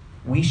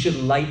 we should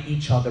light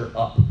each other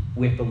up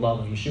with the love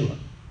of Yeshua.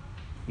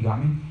 You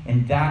got me?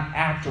 And that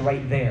act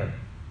right there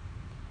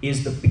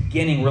is the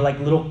beginning. We're like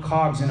little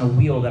cogs in a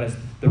wheel that is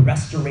the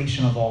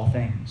restoration of all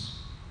things.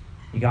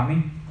 You got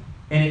me?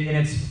 And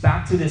it's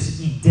back to this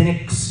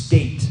Edenic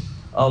state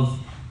of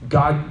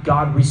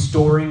God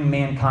restoring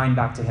mankind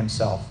back to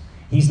himself.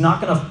 He's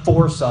not going to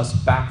force us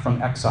back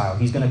from exile.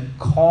 He's going to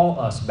call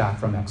us back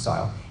from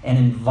exile and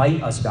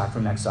invite us back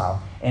from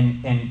exile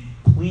and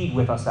plead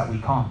with us that we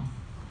come.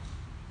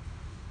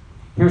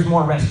 Here's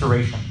more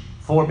restoration.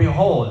 For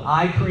behold,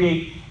 I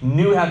create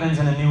new heavens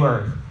and a new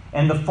earth,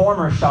 and the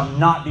former shall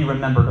not be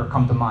remembered or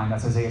come to mind.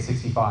 That's Isaiah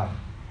 65.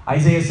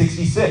 Isaiah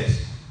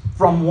 66.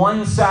 From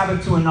one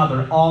Sabbath to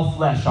another, all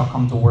flesh shall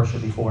come to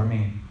worship before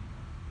me.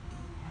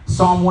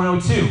 Psalm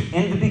 102.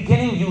 In the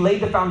beginning you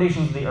laid the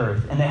foundations of the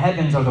earth, and the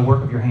heavens are the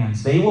work of your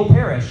hands. They will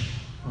perish,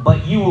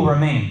 but you will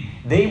remain.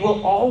 They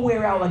will all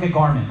wear out like a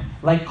garment.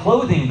 Like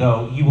clothing,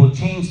 though, you will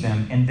change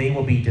them, and they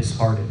will be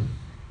discarded.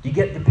 Do you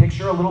get the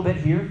picture a little bit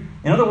here?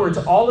 In other words,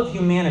 all of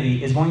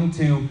humanity is going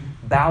to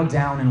bow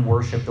down and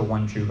worship the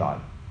one true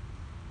God.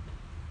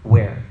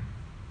 Where?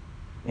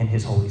 In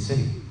his holy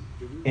city.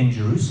 In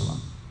Jerusalem.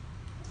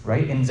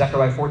 Right? And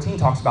Zechariah 14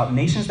 talks about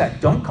nations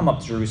that don't come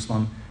up to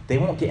Jerusalem, they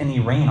won't get any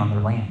rain on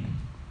their land.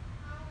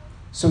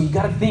 So you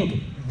got to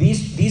think,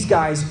 these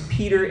guys,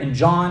 Peter and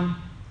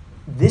John,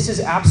 this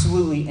is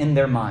absolutely in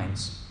their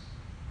minds.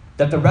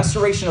 That the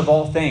restoration of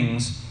all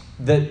things,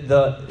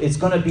 it's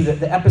going to be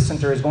the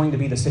epicenter is going to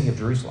be the city of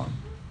Jerusalem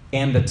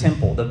and the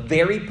temple, the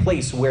very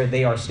place where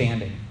they are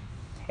standing.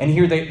 And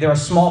here they're a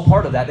small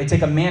part of that. They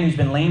take a man who's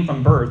been lame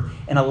from birth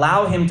and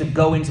allow him to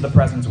go into the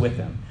presence with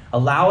them.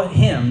 Allow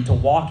him to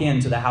walk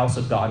into the house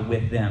of God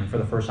with them for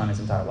the first time in his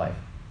entire life.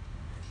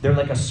 They're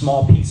like a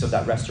small piece of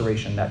that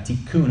restoration, that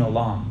tikkun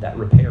olam, that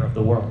repair of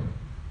the world.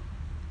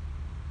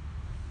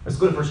 Let's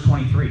go to verse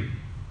 23.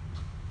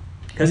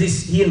 Because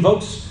he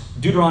invokes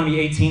Deuteronomy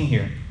 18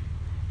 here.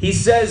 He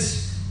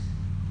says,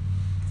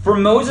 for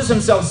Moses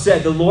himself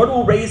said, the Lord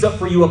will raise up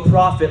for you a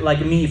prophet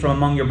like me from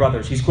among your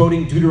brothers. He's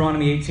quoting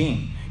Deuteronomy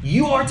 18.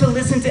 You are to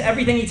listen to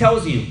everything he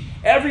tells you.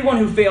 Everyone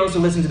who fails to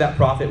listen to that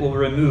prophet will be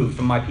removed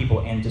from my people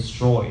and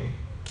destroyed.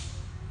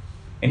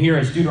 And here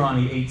is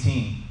Deuteronomy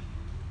 18.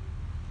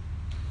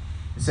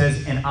 It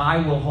says, and I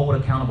will hold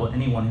accountable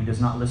anyone who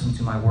does not listen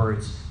to my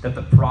words, that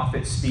the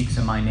prophet speaks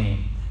in my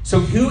name. So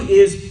who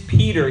is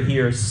Peter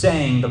here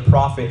saying the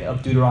prophet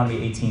of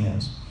Deuteronomy 18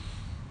 is?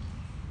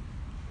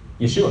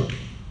 Yeshua.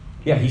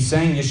 Yeah, he's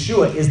saying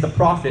Yeshua is the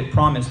prophet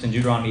promised in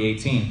Deuteronomy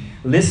 18.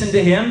 Listen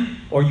to him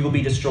or you will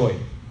be destroyed.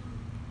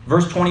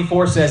 Verse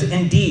 24 says,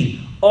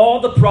 indeed, all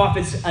the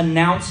prophets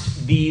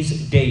announced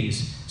these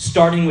days,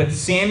 starting with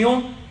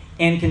Samuel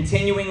and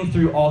continuing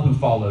through all who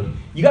followed.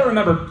 You got to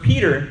remember,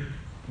 Peter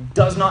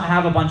does not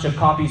have a bunch of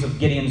copies of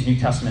Gideon's New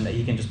Testament that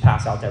he can just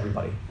pass out to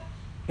everybody.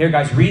 Here,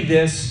 guys, read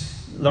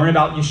this, learn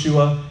about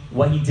Yeshua,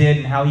 what he did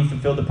and how he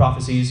fulfilled the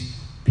prophecies.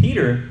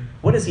 Peter,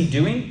 what is he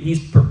doing?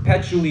 He's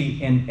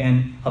perpetually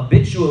and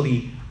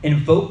habitually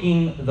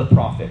invoking the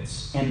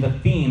prophets and the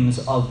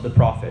themes of the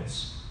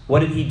prophets. What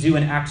did he do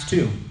in Acts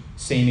 2?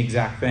 Same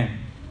exact thing.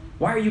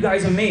 Why are you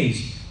guys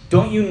amazed?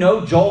 Don't you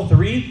know Joel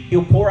 3?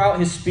 He'll pour out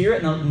his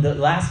spirit in the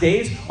last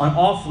days on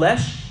all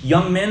flesh.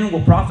 Young men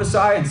will prophesy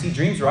and see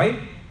dreams, right?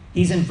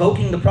 He's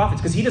invoking the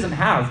prophets because he doesn't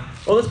have,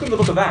 oh, let's go to the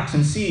book of Acts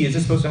and see, is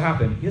this supposed to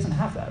happen? He doesn't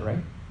have that, right?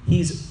 He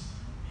is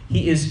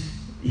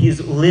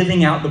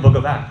living out the book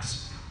of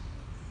Acts.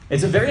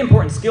 It's a very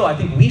important skill I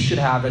think we should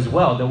have as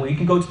well, that we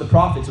can go to the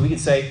prophets and we can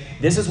say,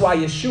 this is why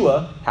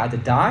Yeshua had to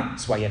die,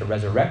 this is why he had to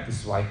resurrect,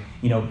 this is why,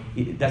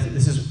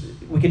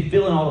 we can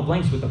fill in all the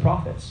blanks with the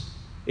prophets.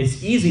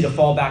 It's easy to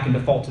fall back and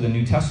default to the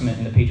New Testament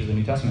and the pages of the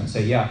New Testament and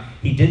say, yeah,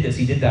 he did this,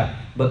 he did that.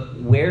 But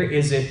where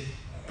is it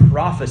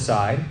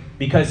prophesied?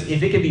 Because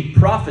if it can be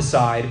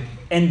prophesied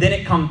and then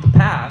it come to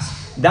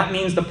pass, that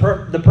means the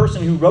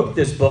person who wrote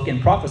this book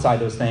and prophesied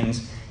those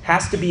things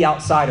has to be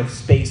outside of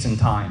space and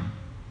time.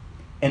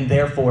 And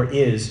therefore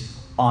is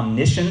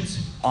omniscient,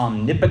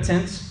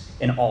 omnipotent,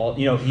 and all,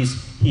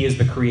 he is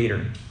the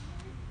creator.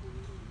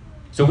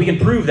 So we can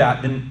prove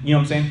that, then, you know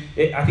what I'm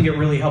saying? I think it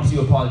really helps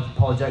you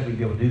apologetically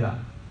be able to do that.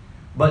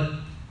 But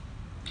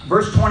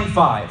verse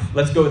 25,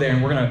 let's go there,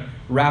 and we're going to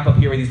wrap up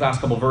here with these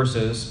last couple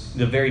verses,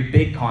 the very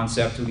big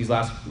concept with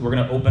we're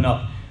going to open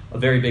up a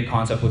very big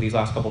concept with these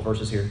last couple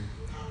verses here.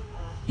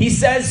 He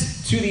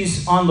says to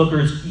these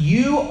onlookers,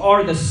 you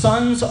are the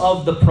sons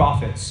of the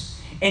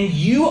prophets, and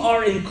you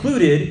are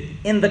included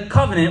in the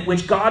covenant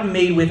which God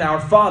made with our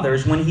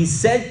fathers when he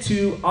said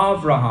to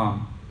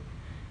Abraham,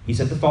 he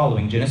said the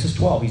following, Genesis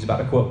 12, he's about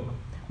to quote,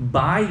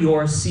 by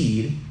your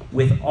seed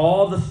with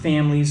all the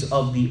families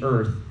of the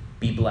earth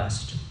be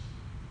blessed.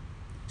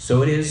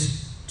 So it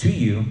is to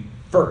you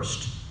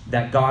first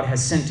that God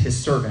has sent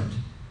his servant,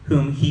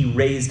 whom he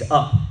raised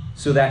up,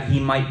 so that he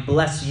might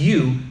bless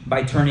you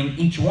by turning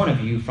each one of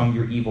you from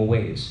your evil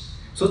ways.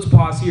 So let's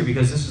pause here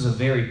because this is a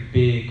very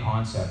big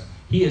concept.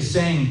 He is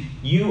saying,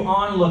 you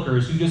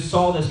onlookers who just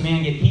saw this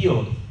man get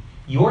healed,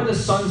 You're the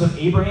sons of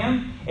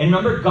Abraham. And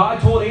remember,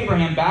 God told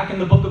Abraham back in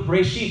the book of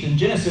Bereshit in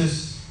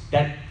Genesis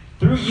that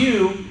through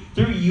you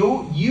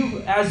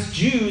as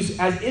Jews,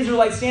 as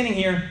Israelites standing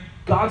here,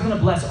 God's going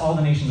to bless all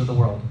the nations of the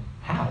world.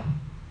 How?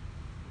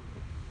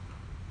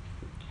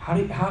 How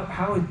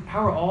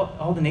are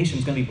all the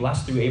nations going to be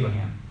blessed through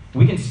Abraham?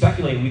 We can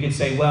speculate. We could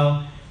say,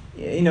 well,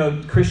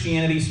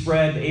 Christianity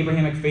spread, the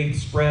Abrahamic faith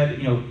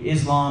spread,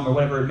 Islam or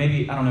whatever.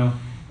 Maybe, I don't know.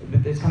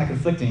 It's kind of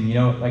conflicting,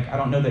 I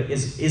don't know that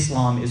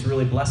Islam is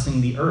really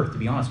blessing the earth, to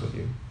be honest with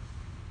you.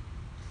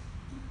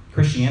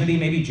 Christianity,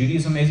 maybe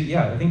Judaism, maybe,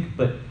 yeah, I think,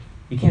 but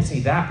you can't say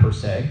that per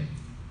se.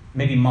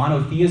 Maybe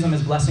monotheism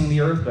is blessing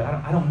the earth, but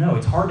I don't know.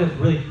 It's hard to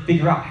really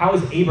figure out, how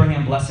is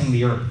Abraham blessing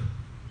the earth?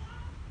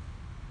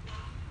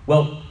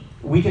 Well,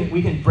 we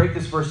can break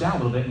this verse down a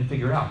little bit and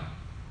figure it out.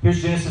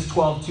 Here's Genesis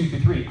 12,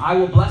 2-3. I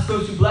will bless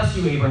those who bless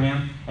you,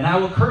 Abraham, and I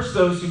will curse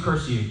those who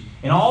curse you.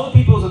 And all the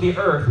peoples of the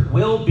earth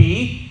will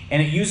be,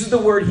 and it uses the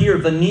word here,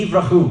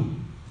 v'nivrahu.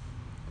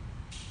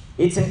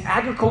 It's an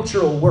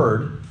agricultural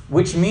word,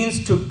 which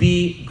means to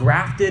be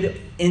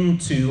grafted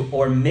into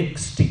or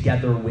mixed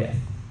together with.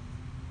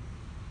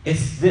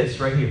 It's this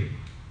right here.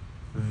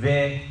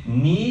 V'nivrahu.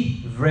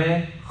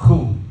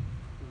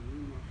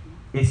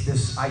 It's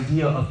this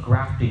idea of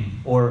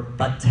grafting or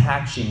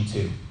attaching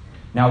to.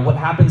 Now, what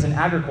happens in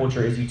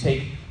agriculture is you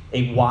take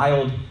a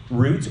wild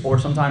root or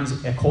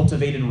sometimes a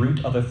cultivated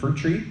root of a fruit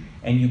tree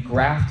and you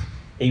graft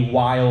a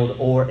wild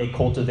or a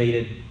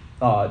cultivated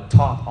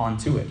top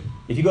onto it.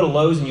 If you go to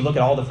Lowe's and you look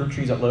at all the fruit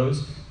trees at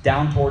Lowe's,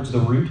 down towards the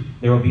root,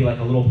 there will be like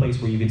a little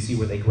place where you can see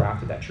where they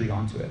grafted that tree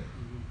onto it.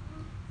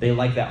 They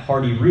like that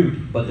hardy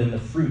root, but then the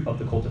fruit of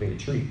the cultivated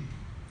tree.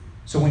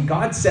 So when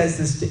God says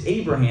this to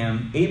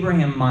Abraham, his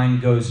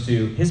mind goes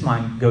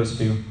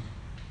to,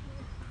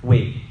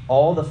 wait,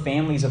 all the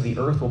families of the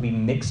earth will be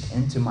mixed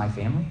into my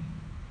family?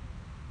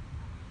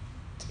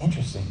 It's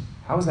interesting.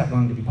 How is that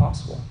going to be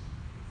possible?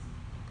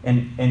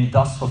 And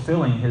thus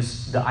fulfilling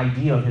the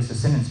idea of his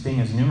descendants being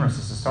as numerous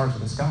as the stars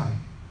of the sky.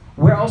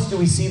 Where else do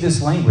we see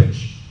this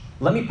language?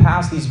 Let me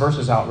pass these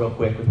verses out real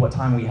quick with what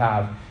time we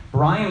have.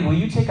 Brian, will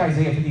you take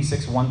Isaiah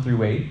 56,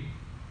 1-8?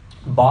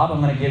 Bob,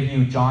 I'm going to give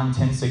you John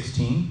 10,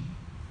 16.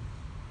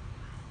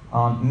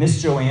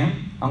 Miss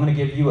Joanne, I'm going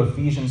to give you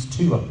Ephesians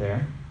 2 up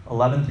there,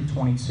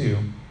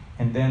 11-22.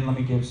 And then let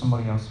me give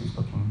somebody else who's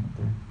looking up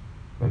there,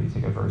 ready to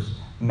take a verse.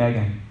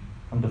 Megan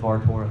from Devar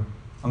Torah.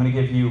 I'm going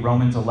to give you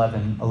Romans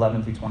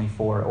 11-24.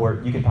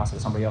 Or you can pass it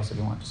to somebody else if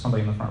you want. Just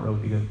somebody in the front row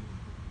would be good.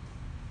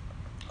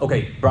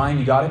 Okay, Brian,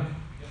 you got it?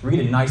 Read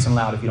it nice and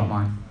loud if you don't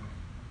mind.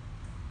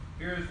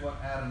 Here's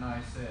what Adonai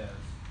says.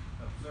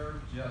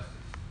 Observe justice,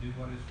 do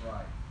what is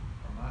right,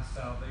 for my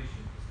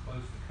salvation is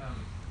close to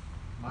coming,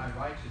 my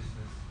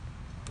righteousness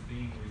is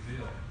being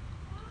revealed.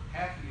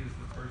 Happy is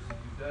the person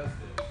who does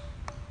this,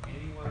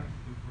 anyone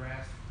who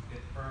grasps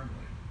it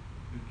firmly,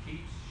 who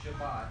keeps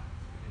Shabbat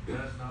and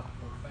does not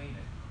profane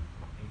it,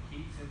 and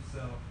keeps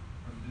himself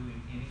from doing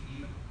any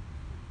evil.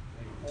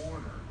 A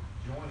foreigner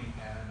joining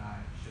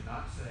Adonai should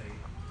not say,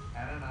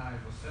 Adonai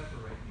will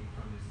separate me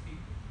from his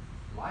people.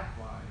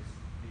 Likewise,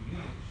 the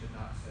eunuch should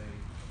not say,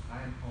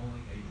 I am only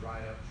a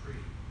dried up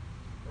tree.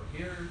 For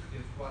here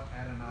is what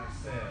Adonai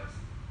says,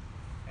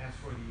 as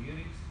for the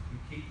eunuchs who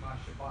keep my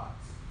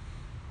Shabbats,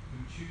 who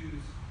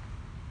choose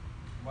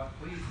what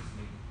pleases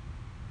me,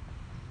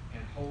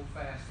 and hold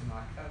fast to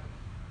my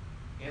covenant.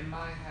 In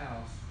my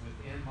house,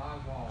 within my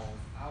walls,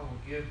 I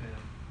will give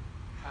them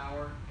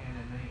power and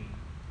a name,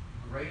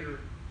 greater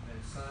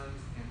than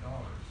sons and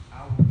daughters.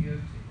 I will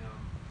give to him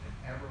an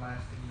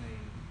everlasting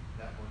name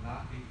that will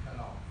not be cut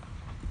off.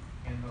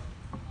 And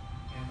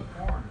the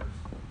foreigners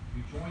who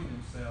join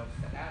themselves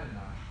to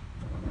Adonai,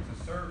 to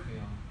serve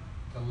him,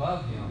 to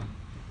love him,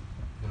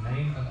 the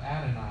name of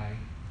Adonai,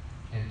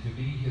 and to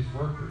be his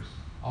workers,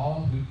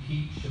 all who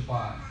keep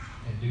Shabbat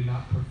and do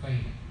not profane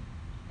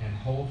it, and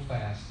hold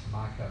fast to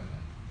my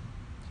covenant.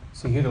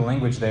 So you hear the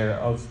language there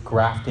of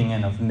grafting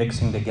and of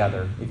mixing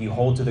together. If you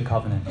hold to the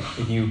covenant,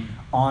 if you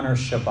honor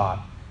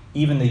Shabbat,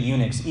 even the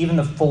eunuchs, even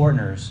the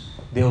foreigners,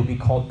 they will be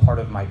called part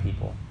of my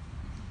people.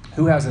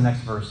 Who has the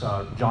next verse?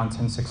 John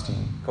 10,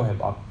 16. Go ahead,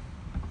 Bob.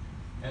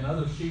 And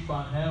other sheep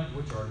I have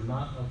which are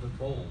not of the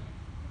fold.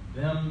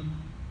 Them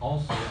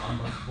also I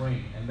must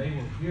bring, and they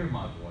will hear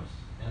my voice,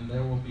 and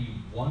there will be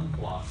one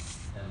flock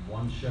and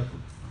one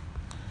shepherd.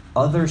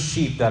 Other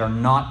sheep that are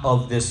not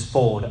of this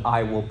fold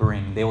I will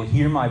bring. They will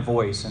hear my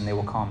voice and they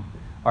will come.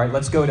 All right,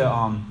 let's go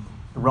to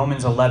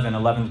Romans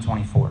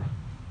 11:11-24.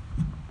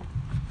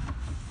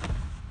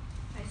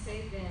 I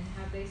say then,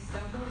 have they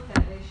stumbled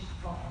that they should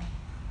fall?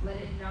 Let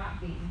it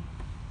not be.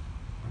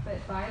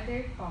 But by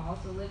their fall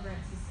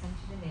deliverance is come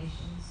to the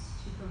nations,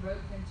 to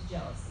provoke them to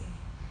jealousy.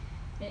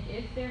 And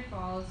if their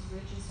fall is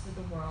riches for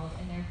the world,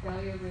 and their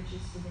failure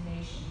riches for the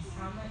nations,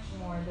 how much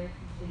more their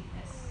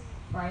completeness?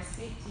 For I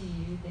speak to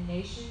you, the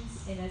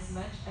nations,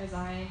 inasmuch as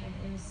I am an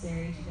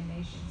emissary to the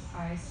nations,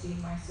 I esteem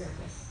my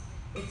service.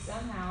 If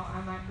somehow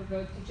I might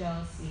provoke to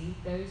jealousy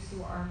those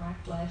who are my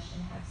flesh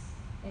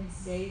and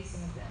save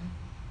some of them.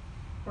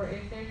 For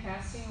if their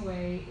casting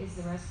away is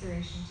the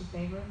restoration to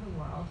favor of the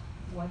world,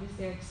 what is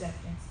their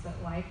acceptance but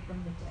life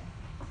from the dead?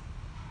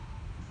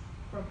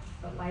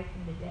 But life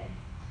from the dead.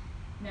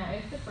 Now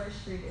if the first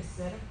fruit is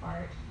set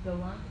apart, the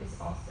lump is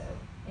also,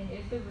 and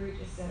if the root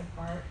is set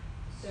apart,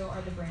 so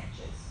are the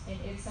branches. And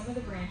if some of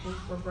the branches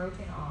were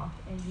broken off,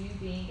 and you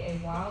being a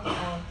wild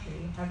olive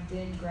tree have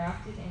been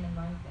grafted in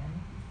among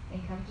them,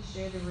 and come to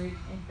share the root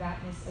and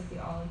fatness of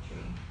the olive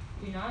tree,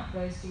 do not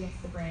boast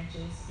against the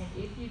branches, and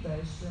if you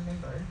boast,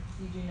 remember,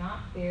 you do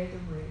not bear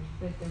the root,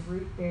 but the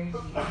root bears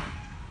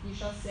you. You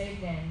shall say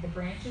then, the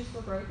branches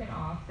were broken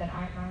off, that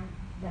I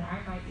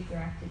might be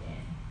grafted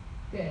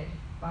in. Good.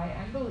 By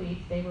unbelief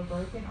they were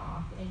broken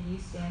off, and you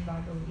stand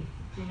by belief.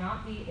 Do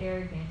not be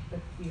arrogant, but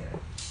fear.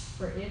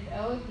 For if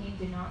Elohim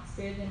did not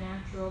spare the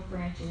natural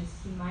branches,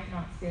 he might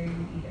not spare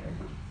you either.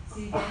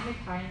 See then the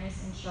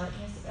kindness and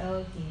sharpness of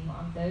Elohim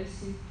on those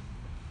who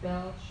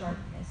fell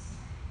sharpness,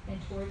 and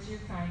towards your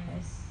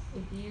kindness,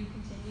 if you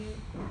continue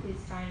with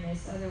his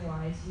kindness,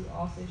 otherwise you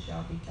also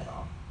shall be cut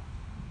off.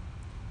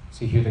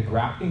 So you hear the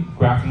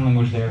grafting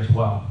language there as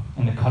well,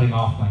 and the cutting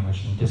off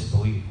language and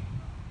disbelief.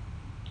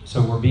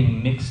 So we're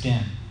being mixed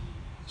in.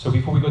 So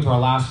before we go to our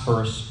last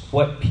verse,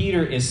 what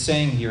Peter is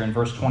saying here in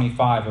verse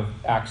 25 of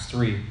Acts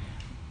 3,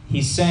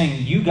 he's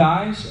saying, you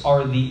guys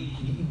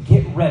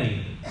get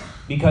ready,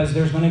 because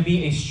there's going to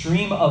be a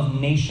stream of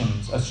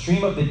nations, a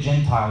stream of the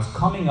Gentiles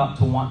coming up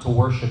to want to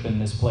worship in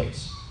this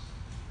place,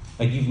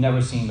 like you've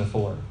never seen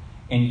before.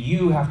 And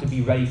you have to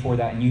be ready for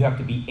that, and you have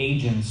to be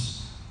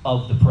agents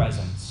of the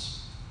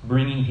presence,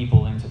 bringing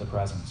people into the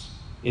presence,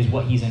 is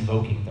what he's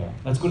invoking there.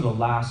 Let's go to the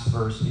last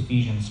verse,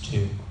 Ephesians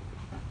 2.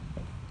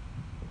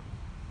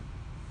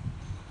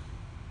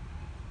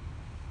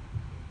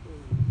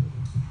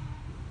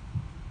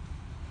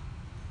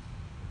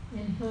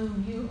 In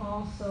whom you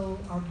also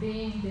are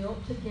being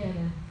built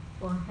together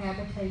for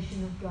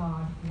habitation of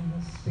God in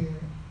the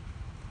Spirit.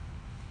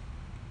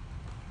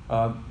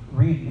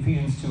 Read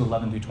Ephesians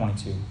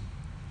 2:11-22.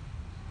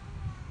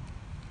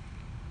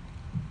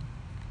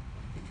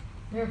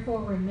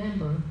 Therefore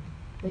remember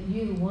that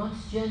you,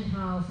 once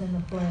Gentiles in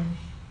the flesh,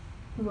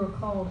 who are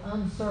called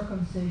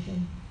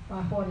uncircumcision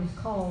by what is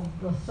called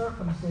the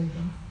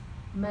circumcision,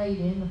 made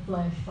in the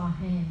flesh by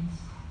hands,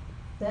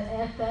 that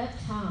at that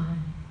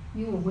time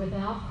you were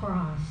without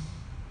Christ,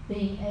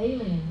 being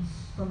aliens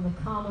from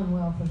the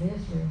commonwealth of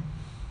Israel,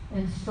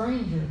 and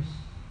strangers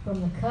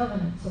from the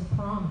covenants of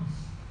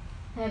promise,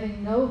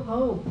 having no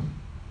hope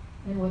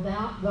and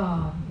without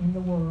God in the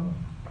world.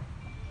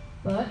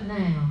 But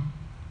now,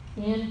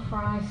 in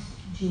Christ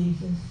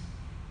Jesus,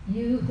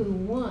 you who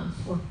once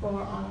were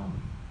far off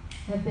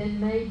have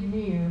been made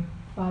near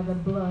by the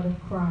blood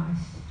of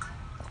Christ.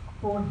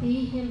 For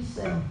he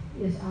himself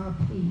is our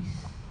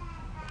peace,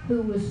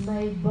 who was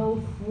made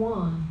both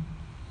one,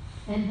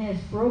 and has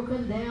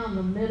broken down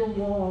the middle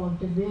wall of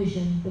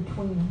division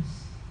between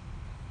us,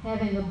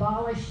 having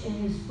abolished in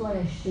his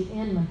flesh the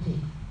enmity,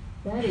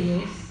 that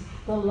is,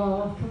 the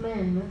law of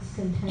commandments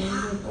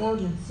contained in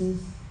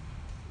ordinances,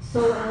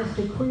 so as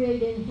to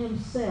create in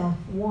himself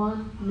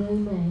one new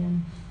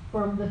man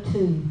from the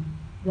two,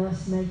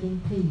 thus making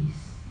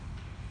peace,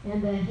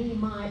 and that he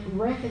might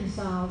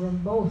reconcile them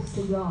both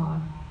to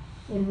God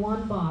in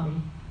one body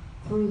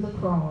through the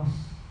cross,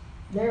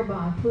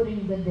 thereby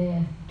putting to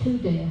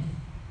death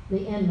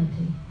the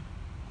enmity.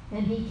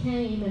 And he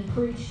came and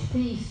preached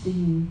peace to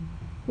you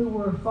who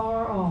were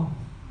far off,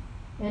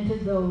 and to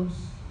those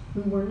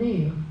who were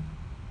near.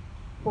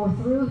 For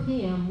through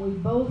him we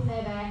both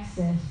have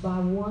access by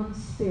one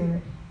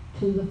Spirit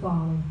to the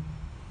Father.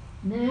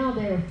 Now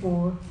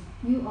therefore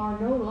you are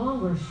no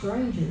longer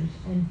strangers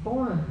and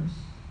foreigners,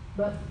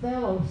 but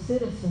fellow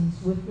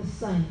citizens with the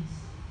saints,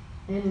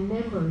 and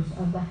members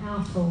of the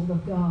household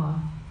of God,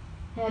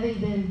 having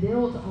been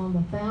built on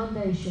the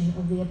foundation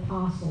of the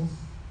apostles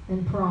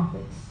and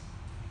prophets,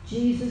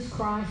 Jesus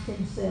Christ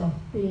himself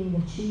being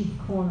the chief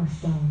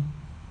cornerstone,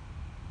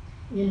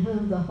 in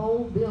whom the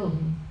whole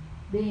building,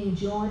 being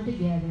joined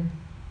together,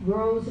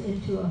 grows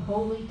into a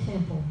holy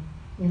temple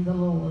in the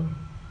Lord,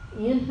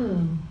 in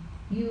whom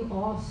you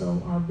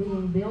also are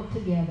being built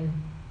together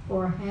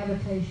for a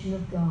habitation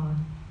of God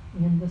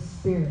in the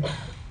Spirit.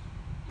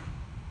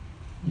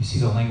 You see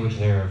the language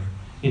there.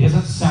 It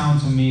doesn't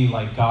sound to me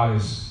like God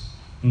is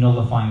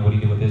nullifying what he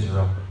did with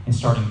Israel and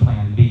starting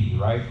plan B,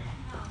 right?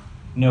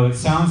 No, it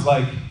sounds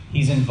like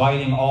he's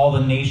inviting all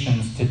the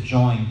nations to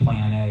join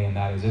plan A, and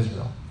that is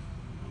Israel.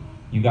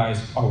 You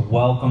guys are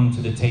welcome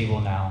to the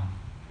table now.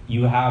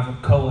 You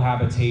have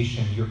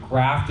cohabitation. You're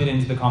grafted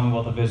into the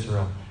Commonwealth of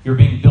Israel. You're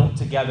being built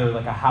together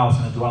like a house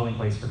and a dwelling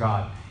place for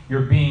God.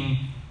 You're being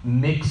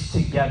mixed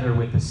together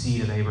with the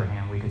seed of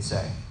Abraham, we could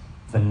say.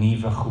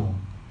 V'nivachu.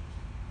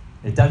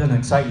 If that doesn't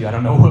excite you, I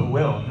don't know what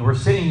will. And we're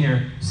sitting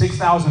here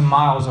 6,000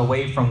 miles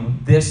away from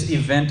this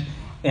event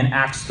in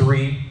Acts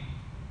 3.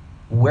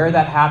 Where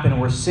that happened,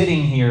 we're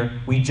sitting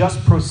here. We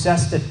just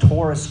processed a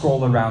Torah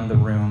scroll around the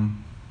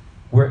room.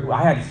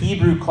 I had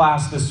Hebrew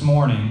class this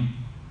morning.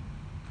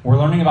 We're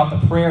learning about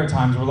the prayer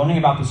times. We're learning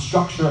about the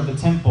structure of the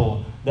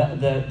temple,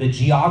 the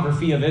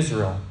geography of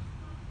Israel.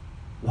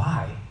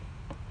 Why?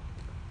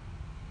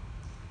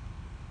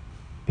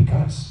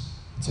 Because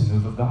it's a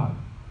move of God.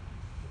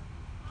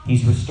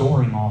 He's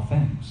restoring all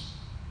things.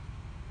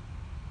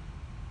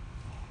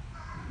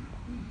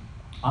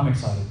 I'm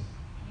excited.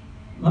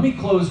 Let me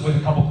close with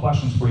a couple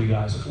questions for you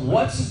guys.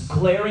 What's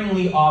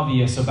glaringly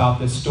obvious about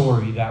this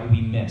story that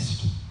we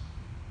missed?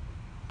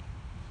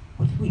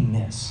 What did we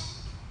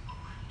miss?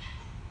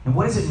 And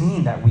what does it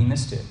mean that we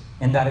missed it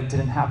and that it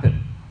didn't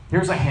happen?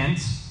 Here's a hint.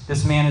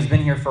 This man has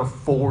been here for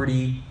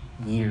 40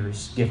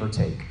 years, give or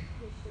take.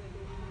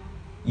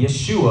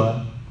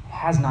 Yeshua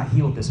has not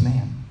healed this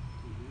man.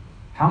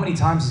 How many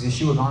times has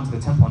Yeshua gone to the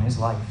temple in his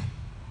life?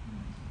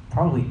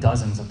 Probably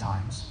dozens of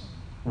times.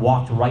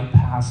 Walked right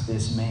past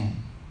this man.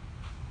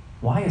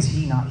 Why is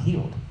he not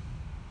healed?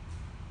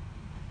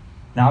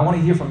 Now I want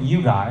to hear from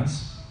you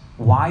guys.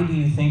 Why do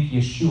you think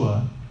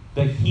Yeshua,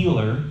 the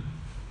healer,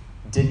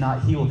 did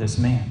not heal this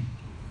man?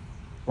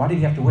 Why did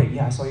he have to wait?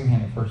 Yeah, I saw your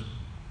hand at first.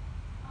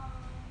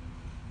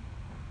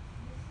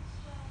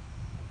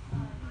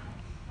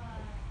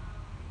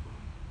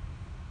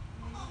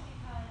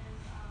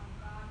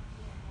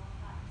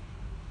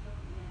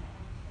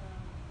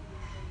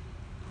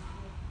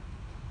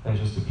 That's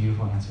just a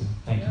beautiful answer.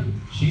 Thank you.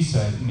 She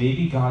said,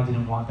 maybe God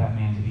didn't want that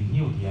man to be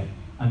healed yet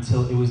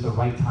until it was the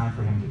right time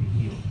for him to be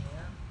healed.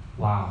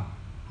 Wow.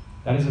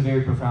 That is a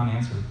very profound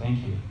answer.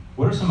 Thank you.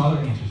 What are some other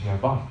answers you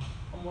have, Bob?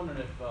 I'm wondering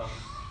if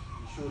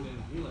Yeshua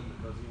didn't heal him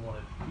because he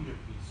wanted Peter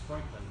to be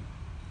strengthened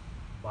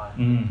by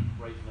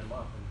raising him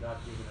up, and God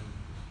giving him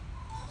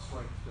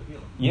strength to heal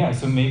him. Yeah,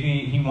 so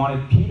maybe he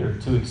wanted Peter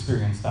to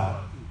experience that,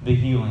 the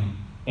healing,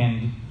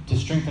 and to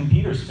strengthen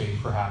Peter's faith,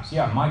 perhaps.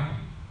 Yeah, Michael.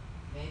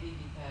 Maybe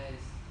because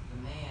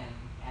the man,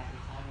 at the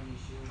time when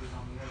Yeshua was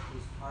on the earth,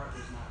 his heart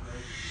was not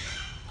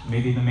ready.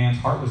 Maybe the man's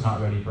heart was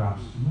not ready,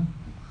 perhaps.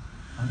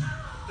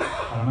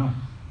 I don't know.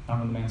 I don't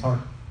know the man's heart.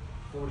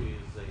 40 is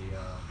a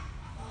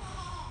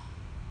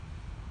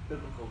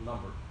biblical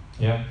number.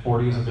 Yeah,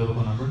 40 is a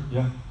biblical number.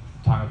 Yeah.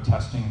 Time of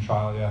testing and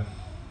trial, yeah.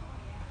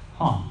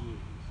 Huh.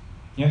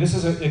 You know, this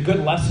is a good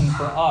lesson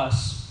for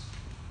us.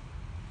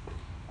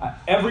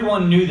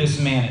 Everyone knew this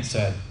man, it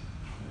said.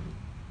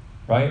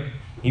 Right?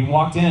 He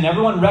walked in and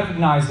everyone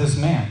recognized this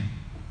man.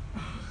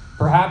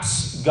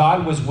 Perhaps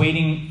God was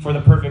waiting for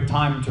the perfect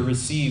time to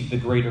receive the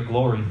greater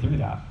glory through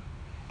that.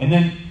 And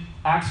then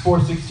Acts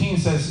 4:16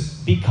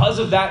 says, because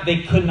of that,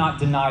 they could not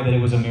deny that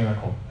it was a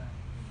miracle.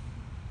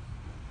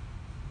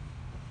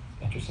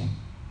 Interesting.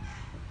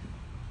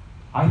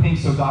 I think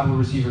so God will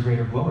receive a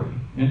greater glory.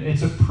 And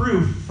it's a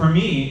proof for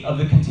me of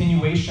the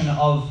continuation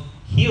of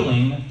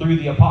healing through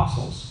the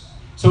apostles.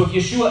 So if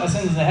Yeshua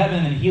ascends into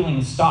heaven and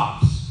healing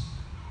stops,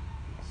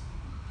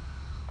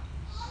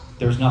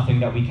 there's nothing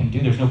that we can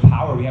do. There's no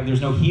power we have.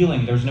 There's no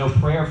healing. There's no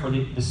prayer for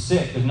the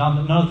sick. There's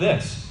none of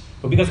this.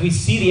 But because we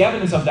see the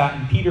evidence of that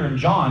in Peter and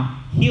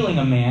John healing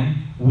a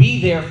man,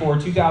 we therefore,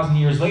 2,000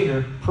 years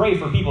later, pray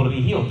for people to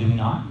be healed, do we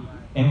not?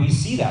 And we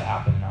see that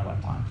happen in our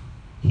lifetime.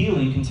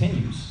 Healing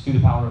continues through the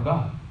power of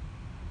God.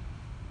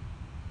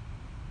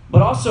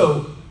 But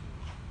also,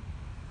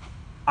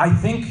 I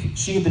think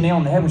she hit the nail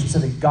on the head when she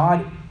said that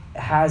God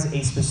has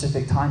a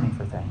specific timing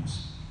for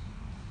things.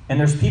 And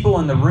there's people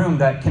in the room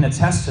that can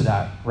attest to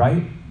that,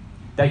 right?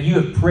 That you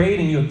have prayed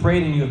and you have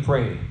prayed and you have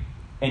prayed.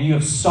 And you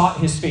have sought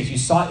his face. You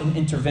sought an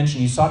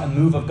intervention. You sought a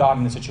move of God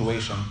in the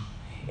situation.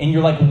 And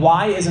you're like,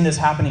 why isn't this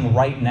happening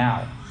right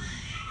now?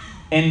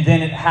 And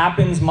then it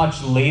happens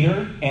much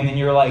later. And then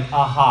you're like,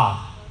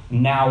 aha,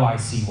 now I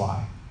see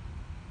why.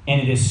 And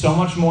it is so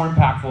much more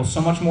impactful,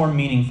 so much more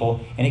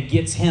meaningful. And it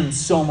gets him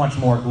so much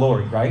more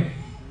glory, right?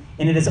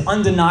 And it is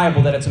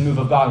undeniable that it's a move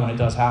of God when it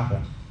does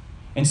happen.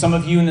 And some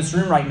of you in this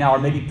room right now are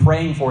maybe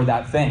praying for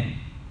that thing.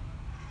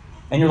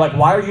 And you're like,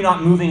 why are you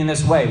not moving in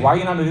this way? Why are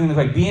you not moving in this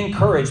way? Be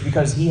encouraged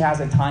because he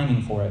has a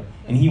timing for it.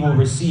 And he will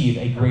receive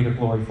a greater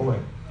glory for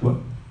it. What?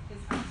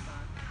 His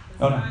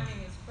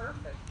timing is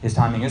perfect. His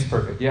timing is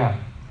perfect, yeah.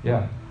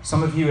 Yeah.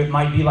 Some of you, it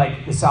might be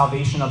like the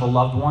salvation of a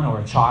loved one or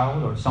a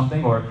child or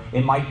something. Or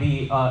it might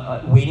be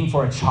waiting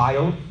for a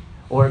child.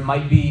 Or it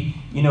might be,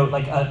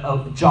 like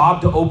a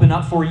job to open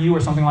up for you or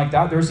something like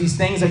that. There's these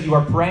things that you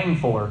are praying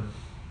for.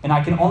 And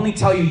I can only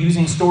tell you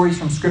using stories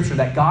from Scripture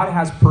that God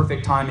has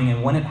perfect timing,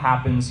 and when it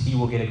happens, he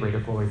will get a greater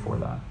glory for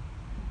that.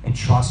 And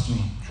trust me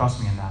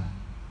in that.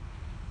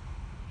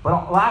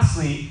 But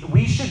lastly,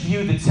 we should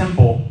view the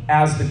temple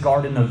as the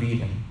Garden of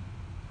Eden.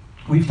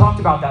 We've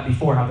talked about that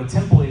before, how the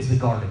temple is the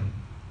garden.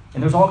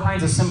 And there's all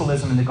kinds of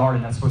symbolism in the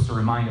garden that's supposed to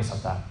remind us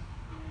of that.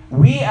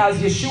 We as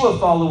Yeshua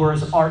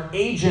followers are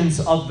agents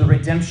of the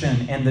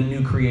redemption and the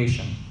new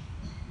creation.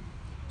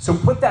 So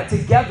put that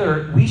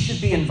together, we should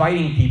be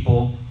inviting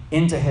people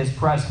into his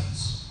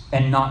presence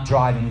and not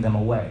driving them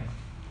away.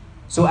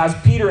 So as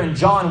Peter and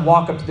John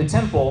walk up to the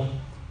temple,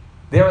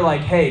 they're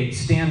like, hey,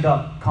 stand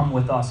up, come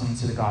with us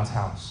into God's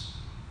house.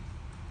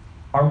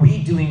 Are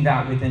we doing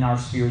that within our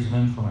spheres of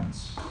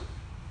influence?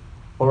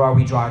 Or are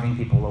we driving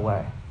people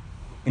away?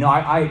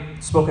 I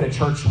spoke at a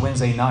church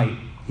Wednesday night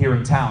here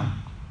in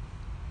town,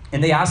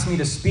 and they asked me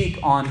to speak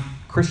on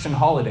Christian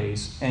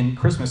holidays and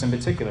Christmas in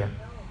particular.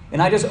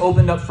 And I just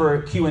opened up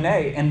for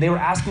Q&A, and they were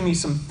asking me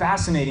some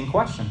fascinating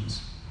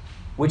questions,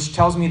 which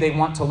tells me they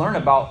want to learn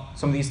about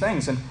some of these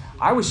things. And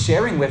I was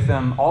sharing with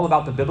them all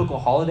about the biblical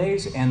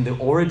holidays and the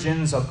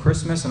origins of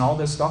Christmas and all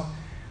this stuff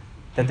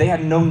that they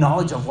had no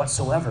knowledge of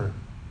whatsoever.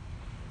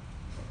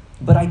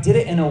 But I did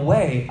it in a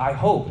way, I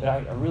hope,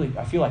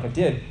 I feel like I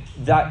did,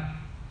 that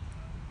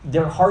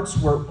their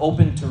hearts were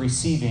open to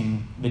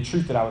receiving the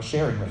truth that I was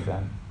sharing with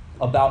them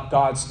about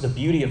the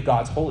beauty of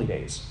God's holy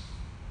days.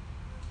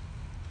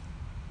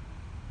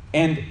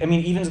 And I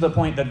mean, even to the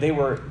point that they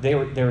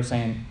were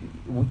saying,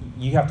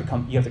 you have to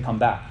come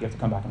back. You have to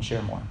come back and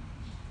share more.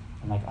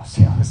 I'm like, I'll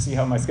see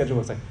how my schedule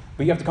looks like.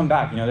 But you have to come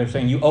back. They're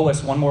saying, you owe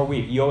us one more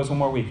week. You owe us one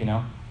more week, And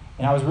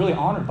I was really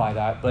honored by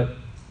that. But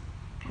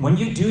when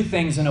you do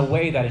things in a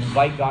way that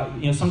invite God,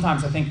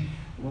 sometimes I think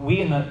we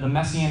in the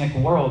Messianic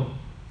world,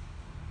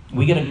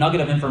 we get a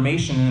nugget of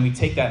information and then we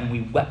take that and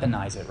we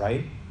weaponize it,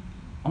 right?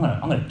 I'm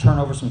gonna turn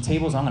over some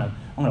tables. I'm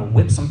gonna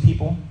whip some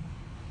people.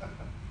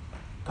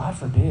 God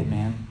forbid,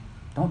 man.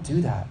 Don't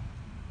do that.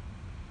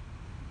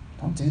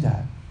 Don't do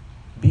that.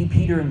 Be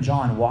Peter and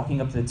John walking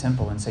up to the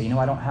temple and say,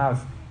 I don't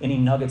have any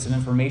nuggets of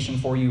information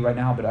for you right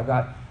now, but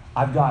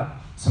I've got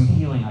some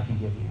healing I can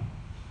give you.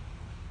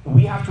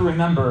 We have to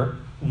remember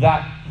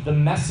that the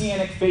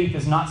Messianic faith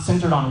is not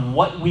centered on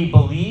what we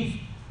believe,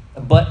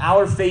 but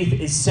our faith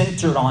is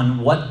centered on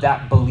what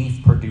that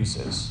belief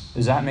produces.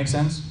 Does that make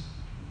sense?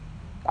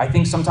 I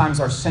think sometimes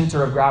our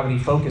center of gravity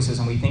focuses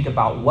and we think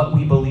about what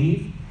we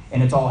believe,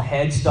 and it's all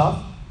head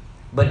stuff,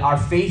 but our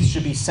faith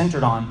should be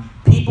centered on,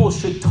 people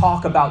should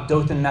talk about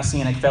Dothan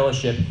Messianic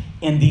Fellowship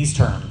in these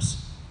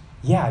terms.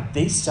 Yeah,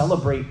 they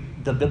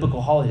celebrate the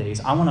biblical holidays.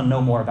 I want to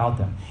know more about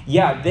them.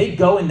 Yeah, they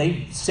go and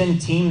they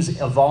send teams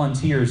of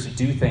volunteers to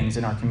do things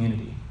in our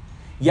community.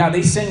 Yeah,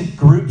 they send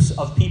groups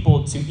of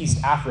people to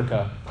East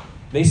Africa.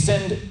 They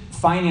send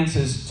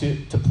finances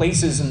to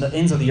places in the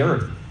ends of the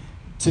earth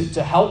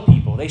to help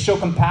people. They show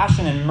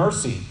compassion and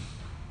mercy.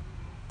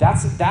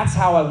 That's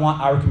how I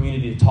want our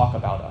community to talk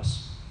about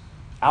us.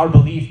 Our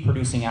belief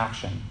producing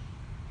action,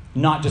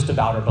 not just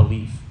about our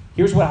belief.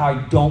 Here's how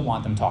I don't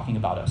want them talking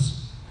about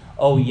us.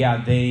 Oh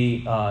yeah,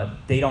 they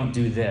don't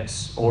do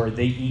this, or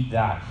they eat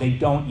that. They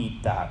don't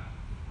eat that.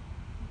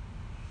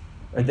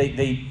 Or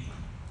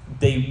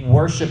they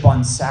worship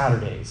on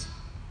Saturdays.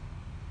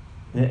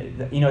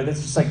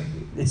 That's just like,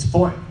 it's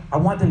for, I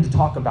want them to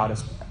talk about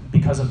us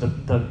because of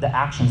the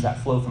actions that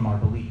flow from our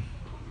belief.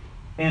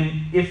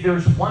 And if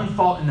there's one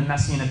fault in the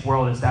Messianic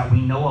world, is that we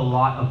know a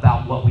lot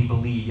about what we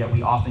believe, yet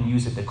we often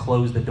use it to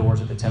close the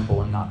doors of the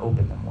temple and not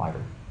open them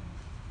wider.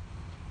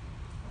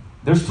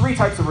 There's 3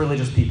 types of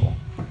religious people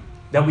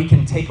that we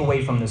can take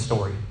away from this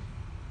story.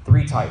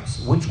 3 types.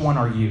 Which one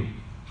are you?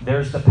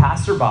 There's the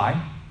passerby,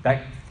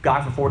 that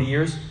guy for 40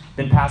 years,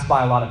 been passed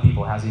by a lot of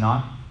people, has he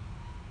not?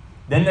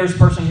 Then there's a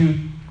person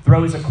who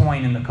throws a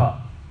coin in the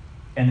cup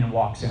and then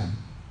walks in.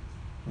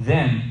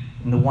 Then,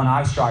 and the one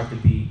I strive to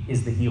be,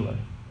 is the healer,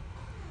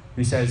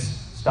 who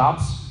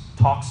stops,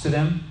 talks to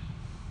them,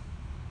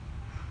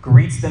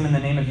 greets them in the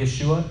name of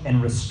Yeshua,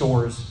 and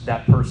restores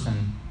that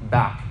person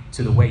back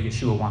to the way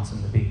Yeshua wants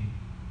them to be.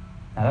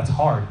 Now that's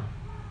hard,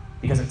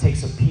 because it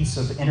takes a piece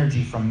of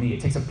energy from me.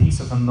 It takes a piece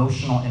of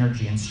emotional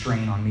energy and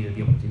strain on me to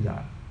be able to do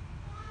that.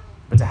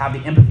 But to have the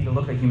empathy to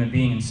look at a human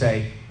being and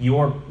say,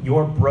 you're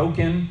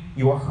broken,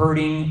 you're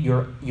hurting,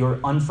 your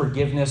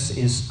unforgiveness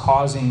is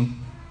causing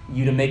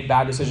you to make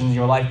bad decisions in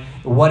your life,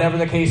 whatever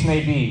the case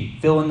may be,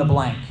 fill in the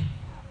blank.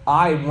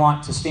 I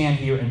want to stand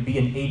here and be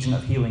an agent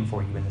of healing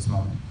for you in this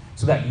moment,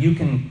 so that you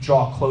can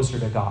draw closer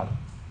to God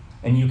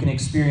and you can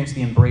experience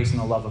the embrace and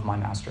the love of my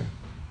master.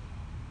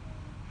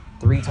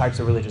 3 types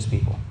of religious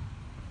people.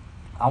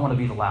 I want to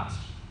be the last.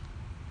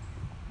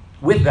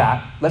 With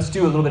that, let's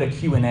do a little bit of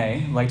Q&A.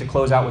 I'd like to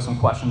close out with some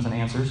questions and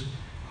answers.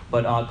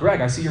 But Greg,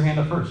 I see your hand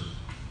up first.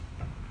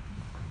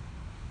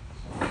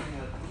 Something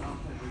that I don't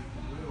think we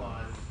can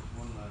realize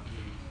when we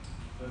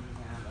put his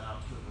hand out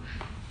to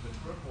the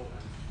cripple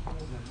and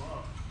pulled him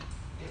up,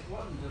 it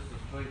wasn't just the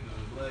strength of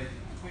his legs.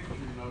 Picture,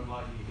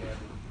 like he had,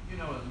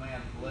 a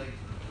man's legs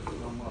are just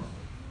so muscle.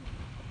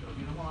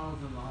 When I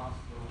was in the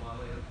hospital,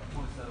 I lay up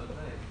 27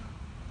 days.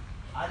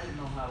 I didn't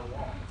know how to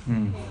walk.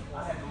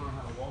 I had to learn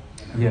how to walk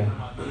again. Every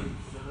time I did,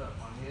 stood up,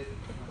 my head,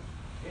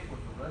 it was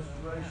a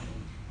restoration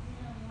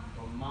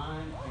of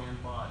mind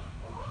and body.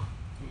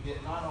 He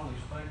did not only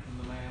strengthen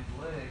the man's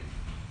legs,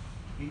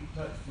 he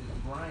touched his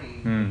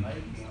brain to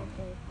make him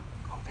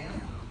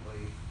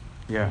instantly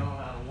know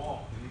how to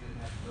walk, and he didn't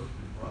have to go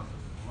through the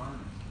process of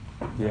learning.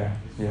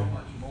 There's so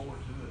much more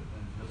to it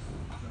than just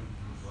strengthening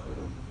his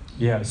legs.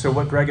 Yeah, so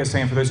what Greg is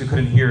saying, for those who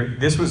couldn't hear,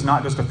 this was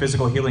not just a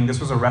physical healing,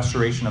 this was a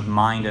restoration of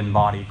mind and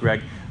body.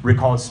 Greg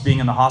recalls being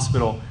in the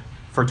hospital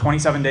for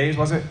 27 days,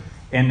 was it?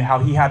 And how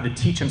he had to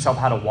teach himself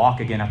how to walk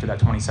again after that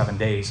 27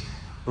 days,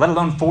 let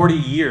alone 40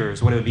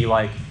 years, what it would be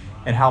like,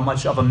 and how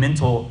much of a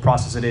mental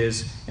process it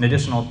is in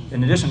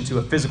addition to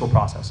a physical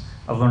process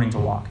of learning to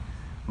walk.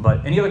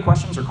 But any other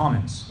questions or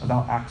comments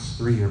about Acts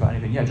 3 or about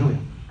anything? Yeah, Julia.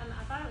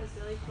 I thought it was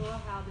really cool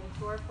how the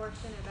Torah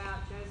portion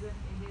about Joseph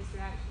and his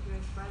reaction to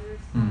his brothers,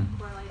 Mm.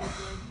 correlated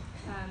with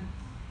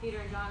Peter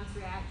and John's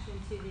reaction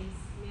to these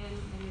men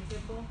in the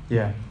temple.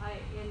 Yeah.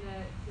 In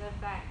the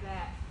fact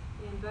that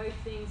in both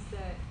things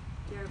that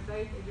they're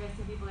both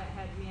addressing people that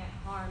had meant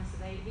harm. So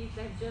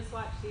they've just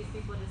watched these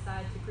people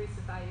decide to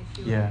crucify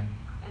Yeshua. Yeah.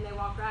 And they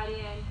walk right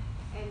in,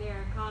 and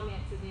their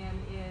comment to them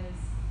is,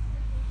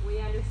 we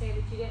understand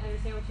that you didn't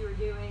understand what you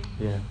were doing,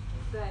 Yeah.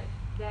 but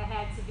that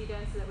had to be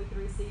done so that we could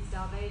receive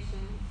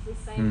salvation. It's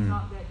the same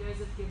talk that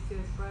Joseph gives to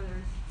his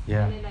brothers.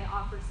 Yeah. And then they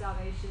offer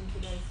salvation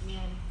to those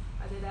men.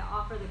 Or they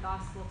offer the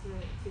gospel to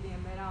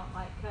them. They don't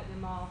cut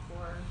them off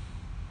or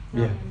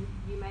tell them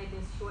you made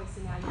this choice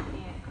and now you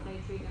can't. They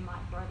treat them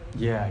like brothers.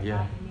 Yeah, They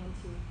yeah. invite them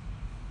into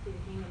the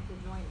kingdom to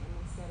join them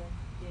instead of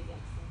be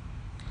against them.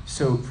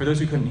 So for those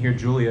who couldn't hear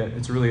Julia,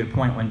 it's a really good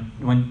point.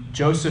 When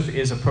Joseph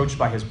is approached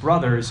by his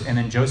brothers, and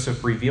then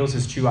Joseph reveals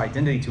his true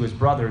identity to his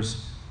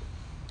brothers,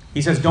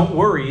 he says, "Don't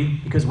worry,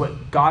 because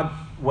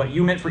what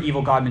you meant for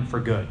evil, God meant for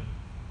good."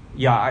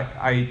 Yeah,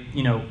 I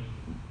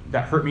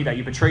that hurt me that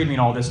you betrayed me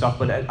and all this stuff,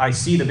 but I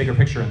see the bigger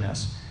picture in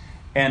this.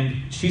 And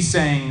she's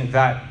saying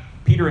that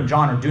Peter and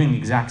John are doing the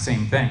exact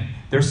same thing.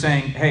 They're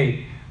saying,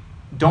 hey,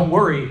 don't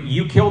worry,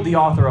 you killed the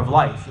author of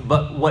life,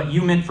 but what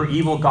you meant for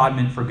evil, God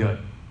meant for good.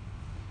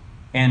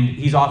 And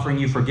he's offering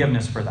you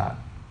forgiveness for that.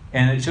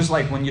 And it's just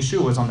like when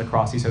Yeshua was on the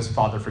cross, he says,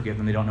 Father, forgive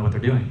them, they don't know what they're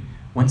doing.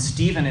 When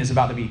Stephen is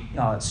about to be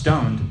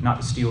stoned,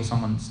 not to steal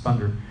someone's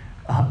thunder,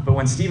 but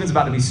when Stephen's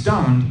about to be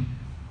stoned,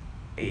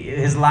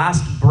 his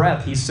last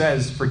breath, he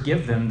says,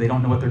 forgive them, they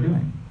don't know what they're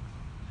doing.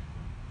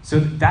 So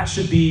that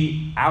should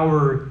be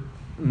our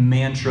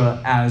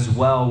mantra as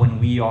well when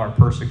we are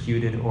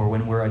persecuted or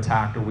when we're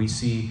attacked or we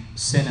see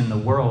sin in the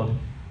world.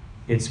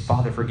 It's,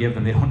 Father, forgive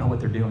them, they don't know what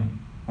they're doing.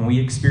 When we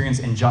experience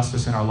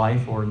injustice in our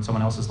life or in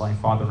someone else's life,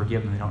 Father,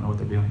 forgive them, they don't know what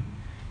they're doing.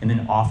 And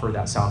then offer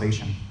that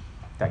salvation,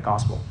 that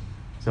gospel.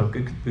 So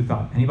good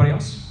thought. Anybody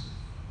else?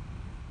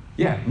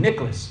 Yeah,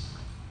 Nicholas.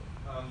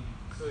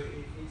 So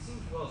it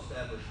seems well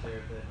established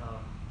there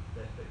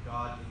that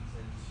God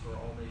intends for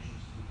all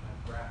nations to be kind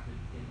of grafted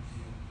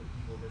into the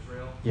people of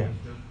Israel, Yeah.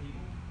 the chosen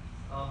people.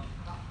 How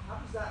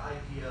does that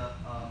idea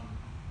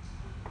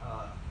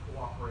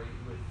cooperate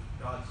with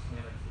God's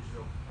commandment to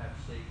Israel to kind of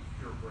stay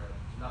purebred,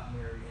 to not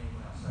marry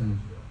anyone outside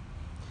Israel?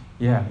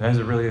 Yeah, that is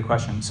a really good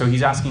question. So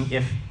he's asking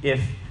if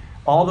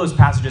all those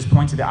passages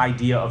point to the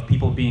idea of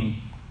people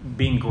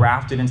being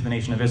grafted into the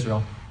nation of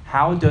Israel,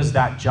 how does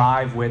that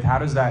jive with, how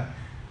does that,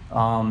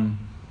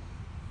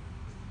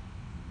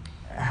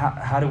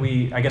 how do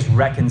we, I guess,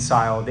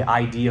 reconcile the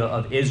idea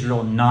of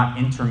Israel not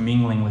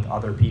intermingling with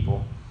other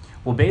people?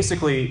 Well,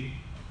 basically,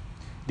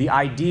 the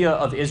idea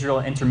of Israel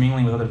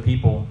intermingling with other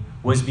people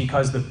was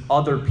because the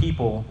other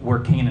people were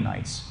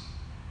Canaanites,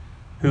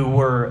 who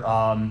were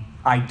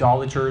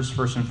idolaters,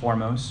 first and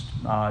foremost,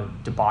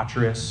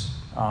 debaucherous,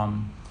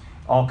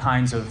 all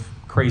kinds of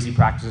crazy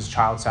practices,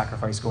 child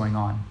sacrifice going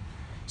on.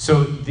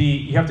 So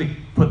you have to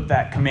put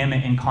that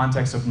commandment in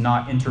context of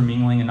not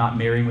intermingling and not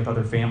marrying with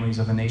other families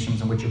of the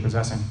nations in which you're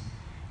possessing.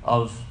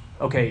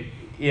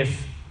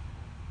 If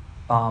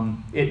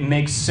it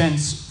makes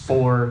sense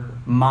for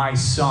my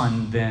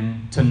son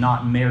then to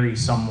not marry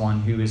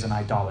someone who is an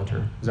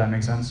idolater. Does that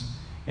make sense?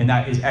 And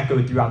that is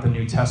echoed throughout the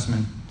New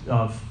Testament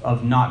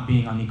of not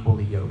being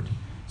unequally yoked.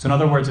 So in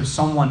other words, if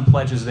someone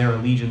pledges their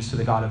allegiance to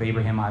the God of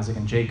Abraham, Isaac,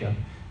 and Jacob,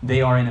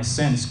 they are in a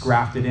sense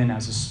grafted in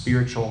as a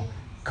spiritual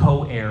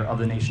co-heir of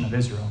the nation of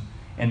Israel.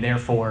 And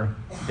therefore,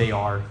 they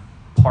are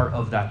part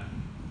of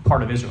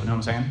Israel. You know what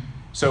I'm saying?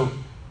 So,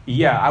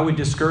 yeah, I would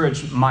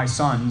discourage my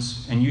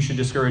sons, and you should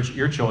discourage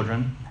your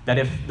children, that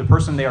if the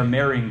person they are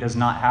marrying does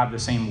not have the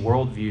same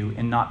worldview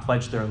and not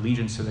pledge their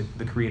allegiance to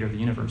the creator of the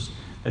universe,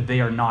 that they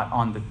are not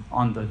on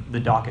the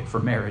docket for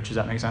marriage. Does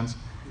that make sense?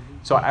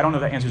 So I don't know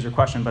if that answers your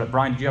question, but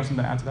Brian, did you have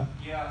something to add to that?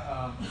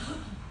 Yeah,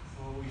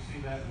 well, we see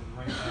that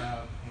with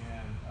Rahab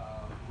and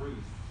Ruth.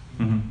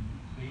 Mm-hmm.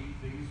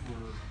 These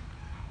were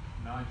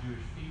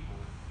non-Jewish people,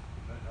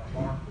 but the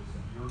heart was,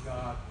 your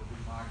God will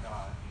be my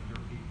God, and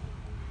your people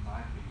will be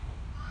my people.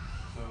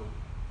 So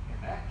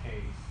in that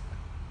case,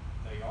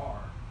 they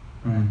are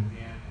grafted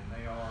in, and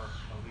they are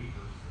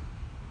believers.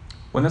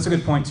 Well, that's a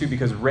good point too,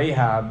 because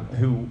Rahab,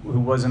 who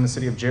was in the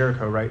city of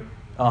Jericho, right?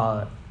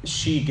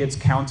 She gets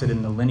counted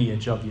in the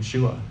lineage of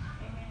Yeshua,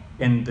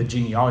 in the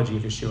genealogy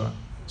of Yeshua.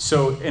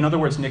 So, in other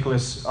words,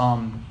 Nicholas,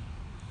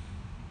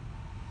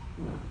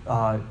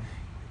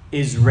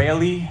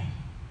 Israeli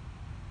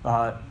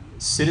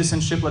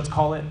citizenship, let's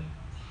call it,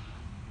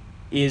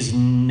 was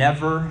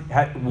never,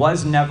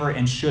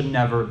 and should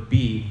never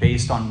be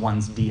based on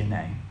one's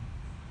DNA,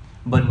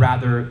 but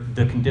rather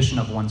the condition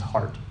of one's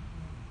heart.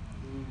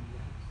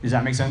 Does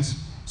that make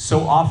sense?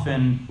 So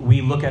often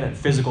we look at it in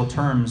physical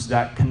terms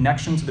that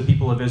connection to the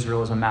people of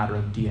Israel is a matter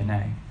of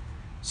DNA.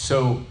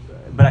 So,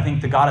 but I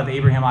think the God of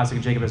Abraham, Isaac,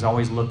 and Jacob has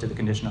always looked at the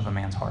condition of a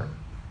man's heart.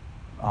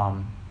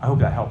 I hope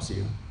that helps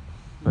you.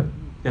 But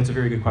that's a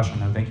very good question,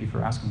 though. Thank you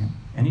for asking it.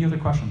 Any other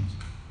questions?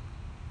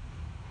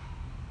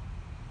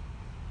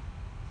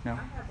 No? I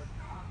have a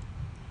comment.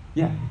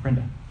 Yeah,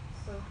 Brenda.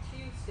 So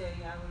Tuesday,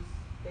 I was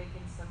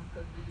baking some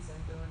cookies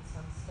and doing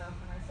some stuff,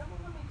 and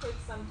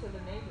some to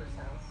the neighbor's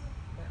house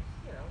that,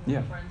 you know,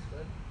 Yeah. we're friends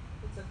with.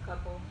 It's a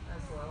couple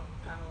as well,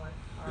 kind of like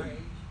our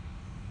age.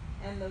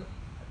 And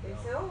they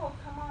say, oh,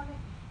 come on in.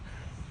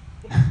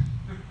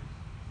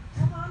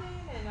 Come on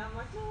in. And I'm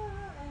like, no,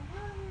 and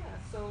yeah.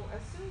 So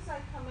as soon as I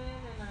come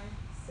in and I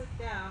sit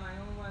down, I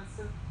only want to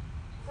sit.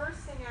 First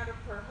thing out of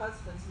her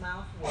husband's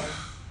mouth was,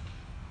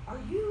 are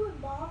you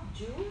and Bob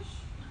Jewish?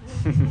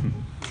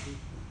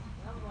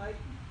 I'm like,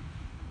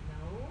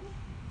 no.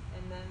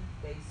 And then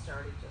they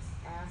started just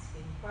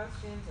asking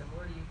questions, and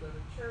where do you go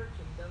to church,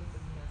 and those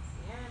are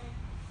Messianic.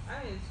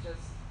 I mean, it's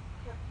just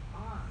kept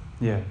on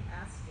Yeah.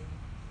 asking.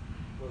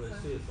 Well, they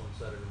So- see us on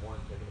Saturday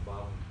morning taking a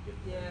Bible and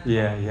getting.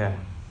 Yeah. Yeah.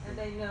 And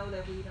they know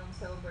that we don't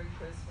celebrate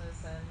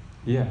Christmas and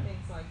Yeah.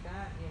 things like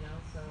that, you know,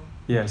 so.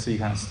 Yeah, so you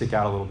kind of stick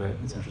out a little bit.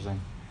 It's Yeah. interesting.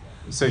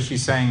 So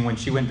she's saying when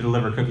she went to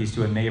deliver cookies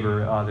to a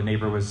neighbor, the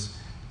neighbor was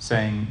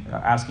saying,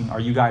 asking, are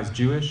you guys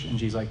Jewish? And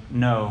she's like,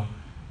 no,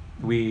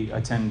 we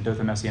attend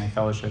Dothan Messianic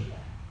Fellowship.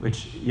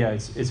 Which, yeah,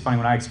 it's funny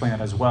when I explain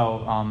that as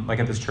well. Like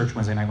at this church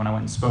Wednesday night when I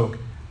went and spoke,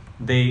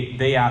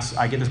 they asked,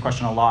 I get this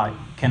question a lot,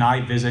 can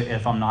I visit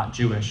if I'm not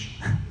Jewish?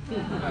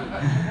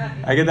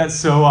 I get that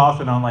so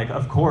often. I'm like,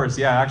 of course,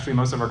 yeah, actually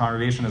most of our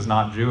congregation is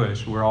not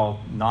Jewish. We're all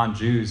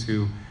non-Jews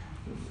who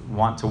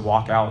want to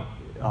walk out,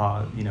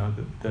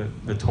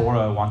 the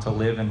Torah, want to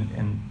live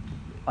and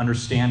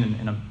understand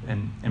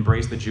and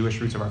embrace the Jewish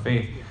roots of our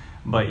faith.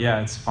 But yeah,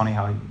 it's funny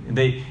how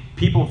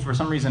people, for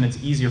some reason, it's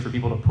easier for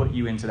people to put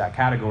you into that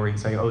category and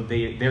say, oh,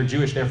 they're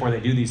Jewish, therefore they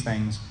do these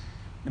things.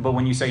 But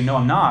when you say, no,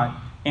 I'm not,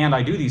 and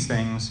I do these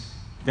things,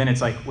 then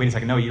it's like, wait a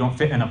second, no, you don't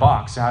fit in a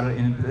box.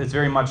 And it's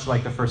very much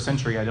like the first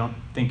century. I don't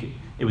think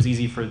it was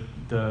easy for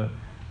the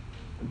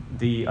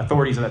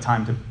authorities at that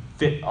time to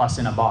fit us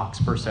in a box,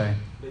 per se.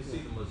 They see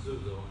the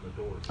mezuzah on the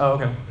doors. Oh,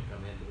 okay. When they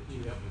come in, that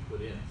you help me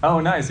put in. Oh,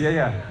 nice.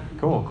 Yeah.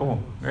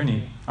 Cool. Very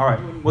neat. All right.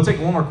 We'll take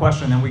one more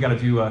question, then we got to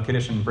do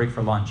Kiddush and break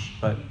for lunch.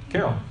 But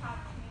Carol.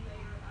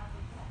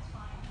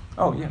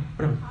 Oh, yeah.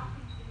 Whatever.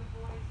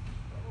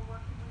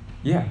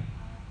 Yeah.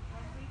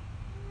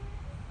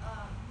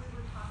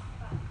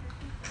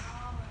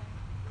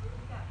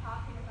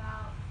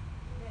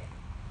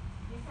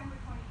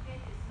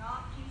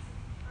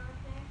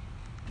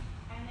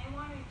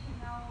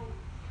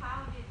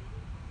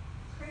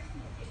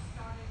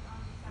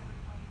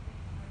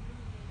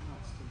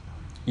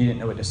 You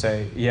didn't know what to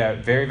say.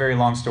 Yeah, very, very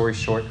long story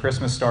short.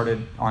 Christmas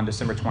started on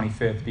December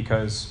 25th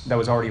because that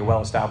was already a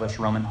well-established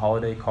Roman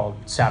holiday called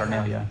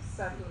Saturnalia.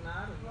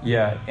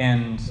 Yeah,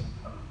 and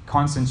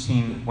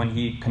Constantine, when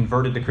he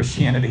converted to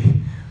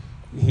Christianity,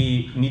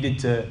 he needed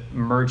to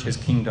merge his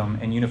kingdom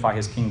and unify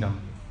his kingdom.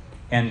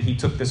 And he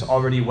took this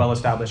already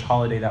well-established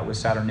holiday that was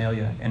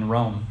Saturnalia in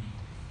Rome,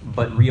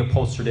 but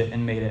reupholstered it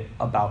and made it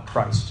about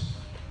Christ.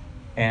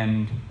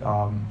 And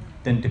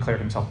then declared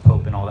himself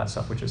Pope and all that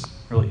stuff, which is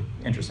really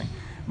interesting.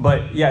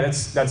 But yeah,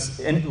 that's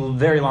in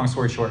very long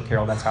story short,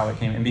 Carol, that's how it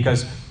came. And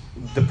because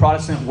the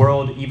Protestant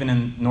world, even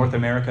in North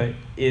America,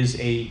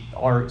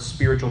 are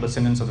spiritual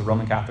descendants of the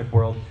Roman Catholic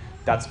world.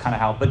 That's kind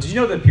of how. But did you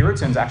know that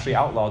Puritans actually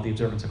outlawed the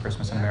observance of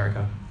Christmas in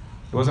America?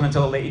 It wasn't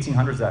until the late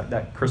 1800s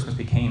that Christmas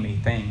became a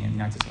thing in the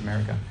United States of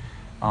America,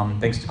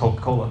 thanks to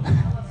Coca-Cola.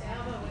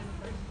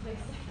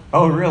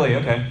 Oh, really?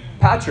 Okay.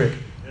 Patrick.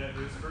 Yeah, it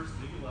was first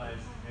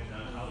legalized in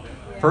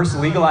Alabama. First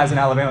legalized in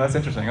Alabama. That's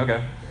interesting.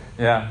 Okay.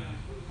 Yeah.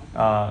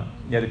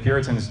 The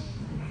Puritans,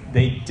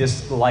 they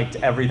disliked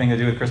everything to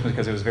do with Christmas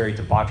because it was a very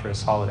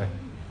debaucherous holiday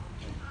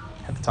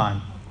at the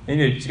time. And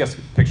you guys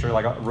picture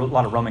like a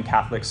lot of Roman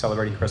Catholics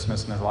celebrating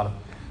Christmas, and there's a lot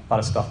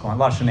of stuff going on, a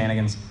lot of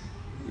shenanigans.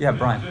 Yeah,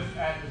 Brian. Just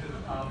adding to the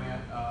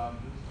comment, I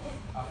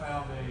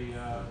found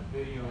a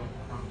video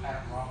from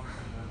Pat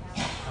Robinson of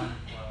the Country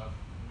Club,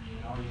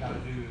 and all you got to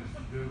do is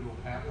Google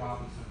Pat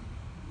Robinson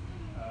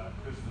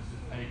Christmas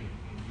is pagan,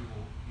 and you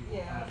will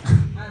Yeah, find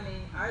it. I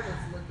mean, I was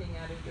looking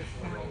at it this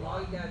morning. All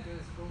you gotta do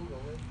is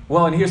Google it.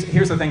 Well, and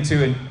here's the thing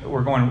too, and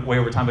we're going way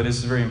over time, but this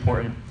is very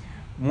important.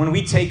 When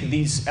we take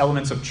these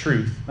elements of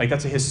truth, like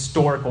that's a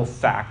historical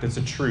fact, it's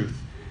a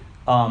truth.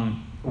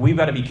 We've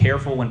got to be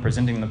careful when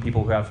presenting the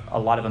people who have a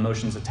lot of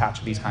emotions attached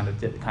to these kind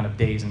of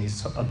days and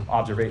these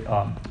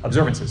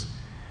observances.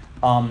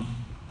 And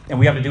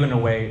we have to do it in a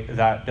way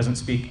that doesn't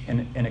speak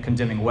in a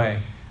condemning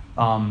way,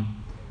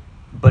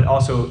 but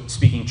also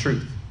speaking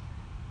truth.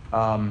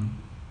 And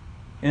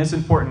it's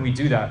important we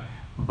do that.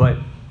 But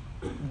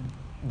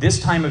this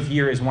time of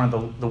year is one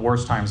of the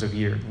worst times of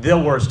year, the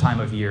worst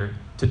time of year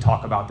to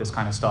talk about this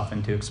kind of stuff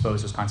and to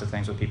expose those kinds of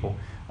things with people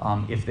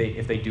if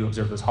they do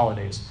observe those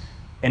holidays.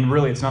 And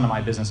really, it's none of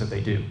my business if they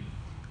do.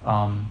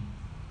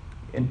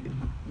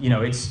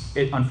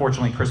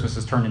 Unfortunately, Christmas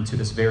has turned into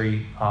this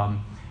very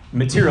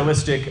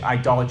materialistic,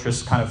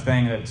 idolatrous kind of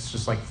thing that's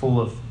just like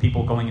full of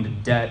people going into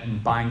debt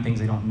and buying things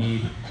they don't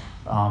need.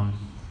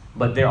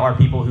 But there are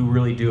people who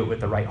really do it with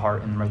the right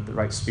heart and the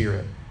right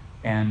spirit.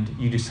 And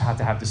you just have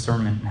to have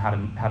discernment in how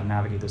to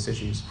navigate those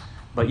issues.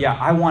 But yeah,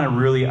 I want to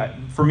really,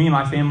 for me and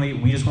my family,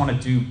 we just want to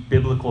do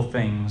biblical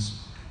things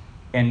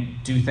and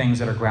do things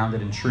that are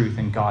grounded in truth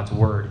and God's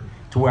word,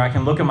 to where I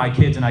can look at my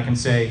kids and I can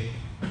say,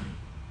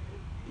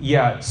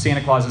 yeah,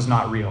 Santa Claus is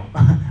not real.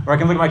 Or I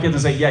can look at my kids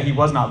and say, yeah, he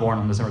was not born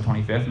on December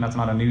 25th, and that's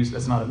not a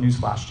news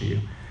flash to you.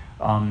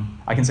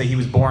 I can say he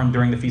was born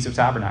during the Feast of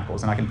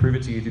Tabernacles, and I can prove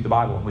it to you through the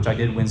Bible, which I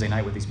did Wednesday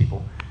night with these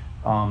people.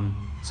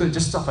 So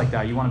just stuff like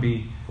that. You want to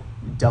be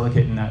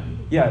delicate in that.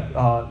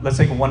 Yeah, let's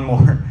take one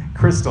more.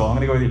 Crystal, I'm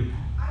going to go with you.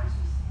 I was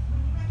just,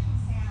 when you mentioned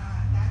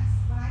Santa, that's,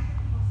 when I hear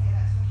people say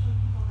that, especially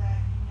people that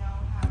you know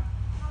have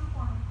some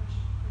form of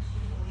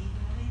Christian belief,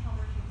 and then they tell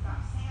their kids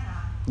about Santa.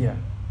 Yeah.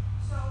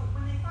 So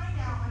when they find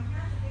out, my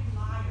parents are big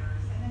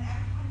liars, and then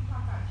every time you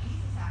talk about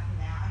Jesus after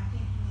that, I'm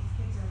thinking these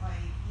kids are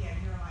like, yeah,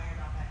 you're a liar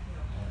about that too.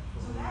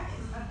 So that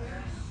is a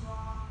very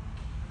strong,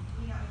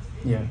 you know, it's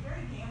Yeah.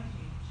 very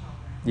damaging to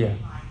children. Yeah,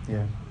 in my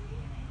yeah. from the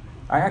beginning.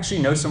 I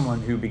actually know someone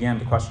who began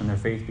to question their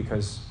faith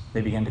because they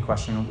began to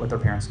question what their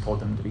parents told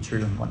them to be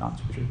true and what not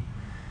to be true.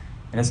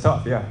 And it's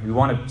tough, yeah. We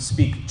want to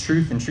speak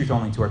truth and truth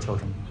only to our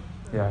children.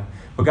 Yeah.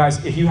 But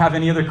guys, if you have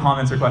any other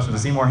comments or questions, I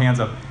see more hands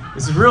up.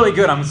 This is really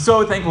good. I'm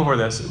so thankful for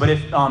this. But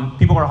if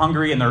people are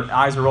hungry and their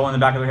eyes are rolling in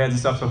the back of their heads and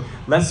stuff, so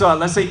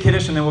let's say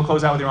Kiddush and then we'll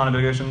close out with your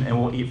benediction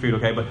and we'll eat food,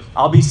 okay? But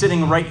I'll be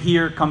sitting right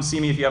here. Come see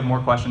me if you have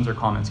more questions or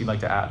comments you'd like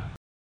to add.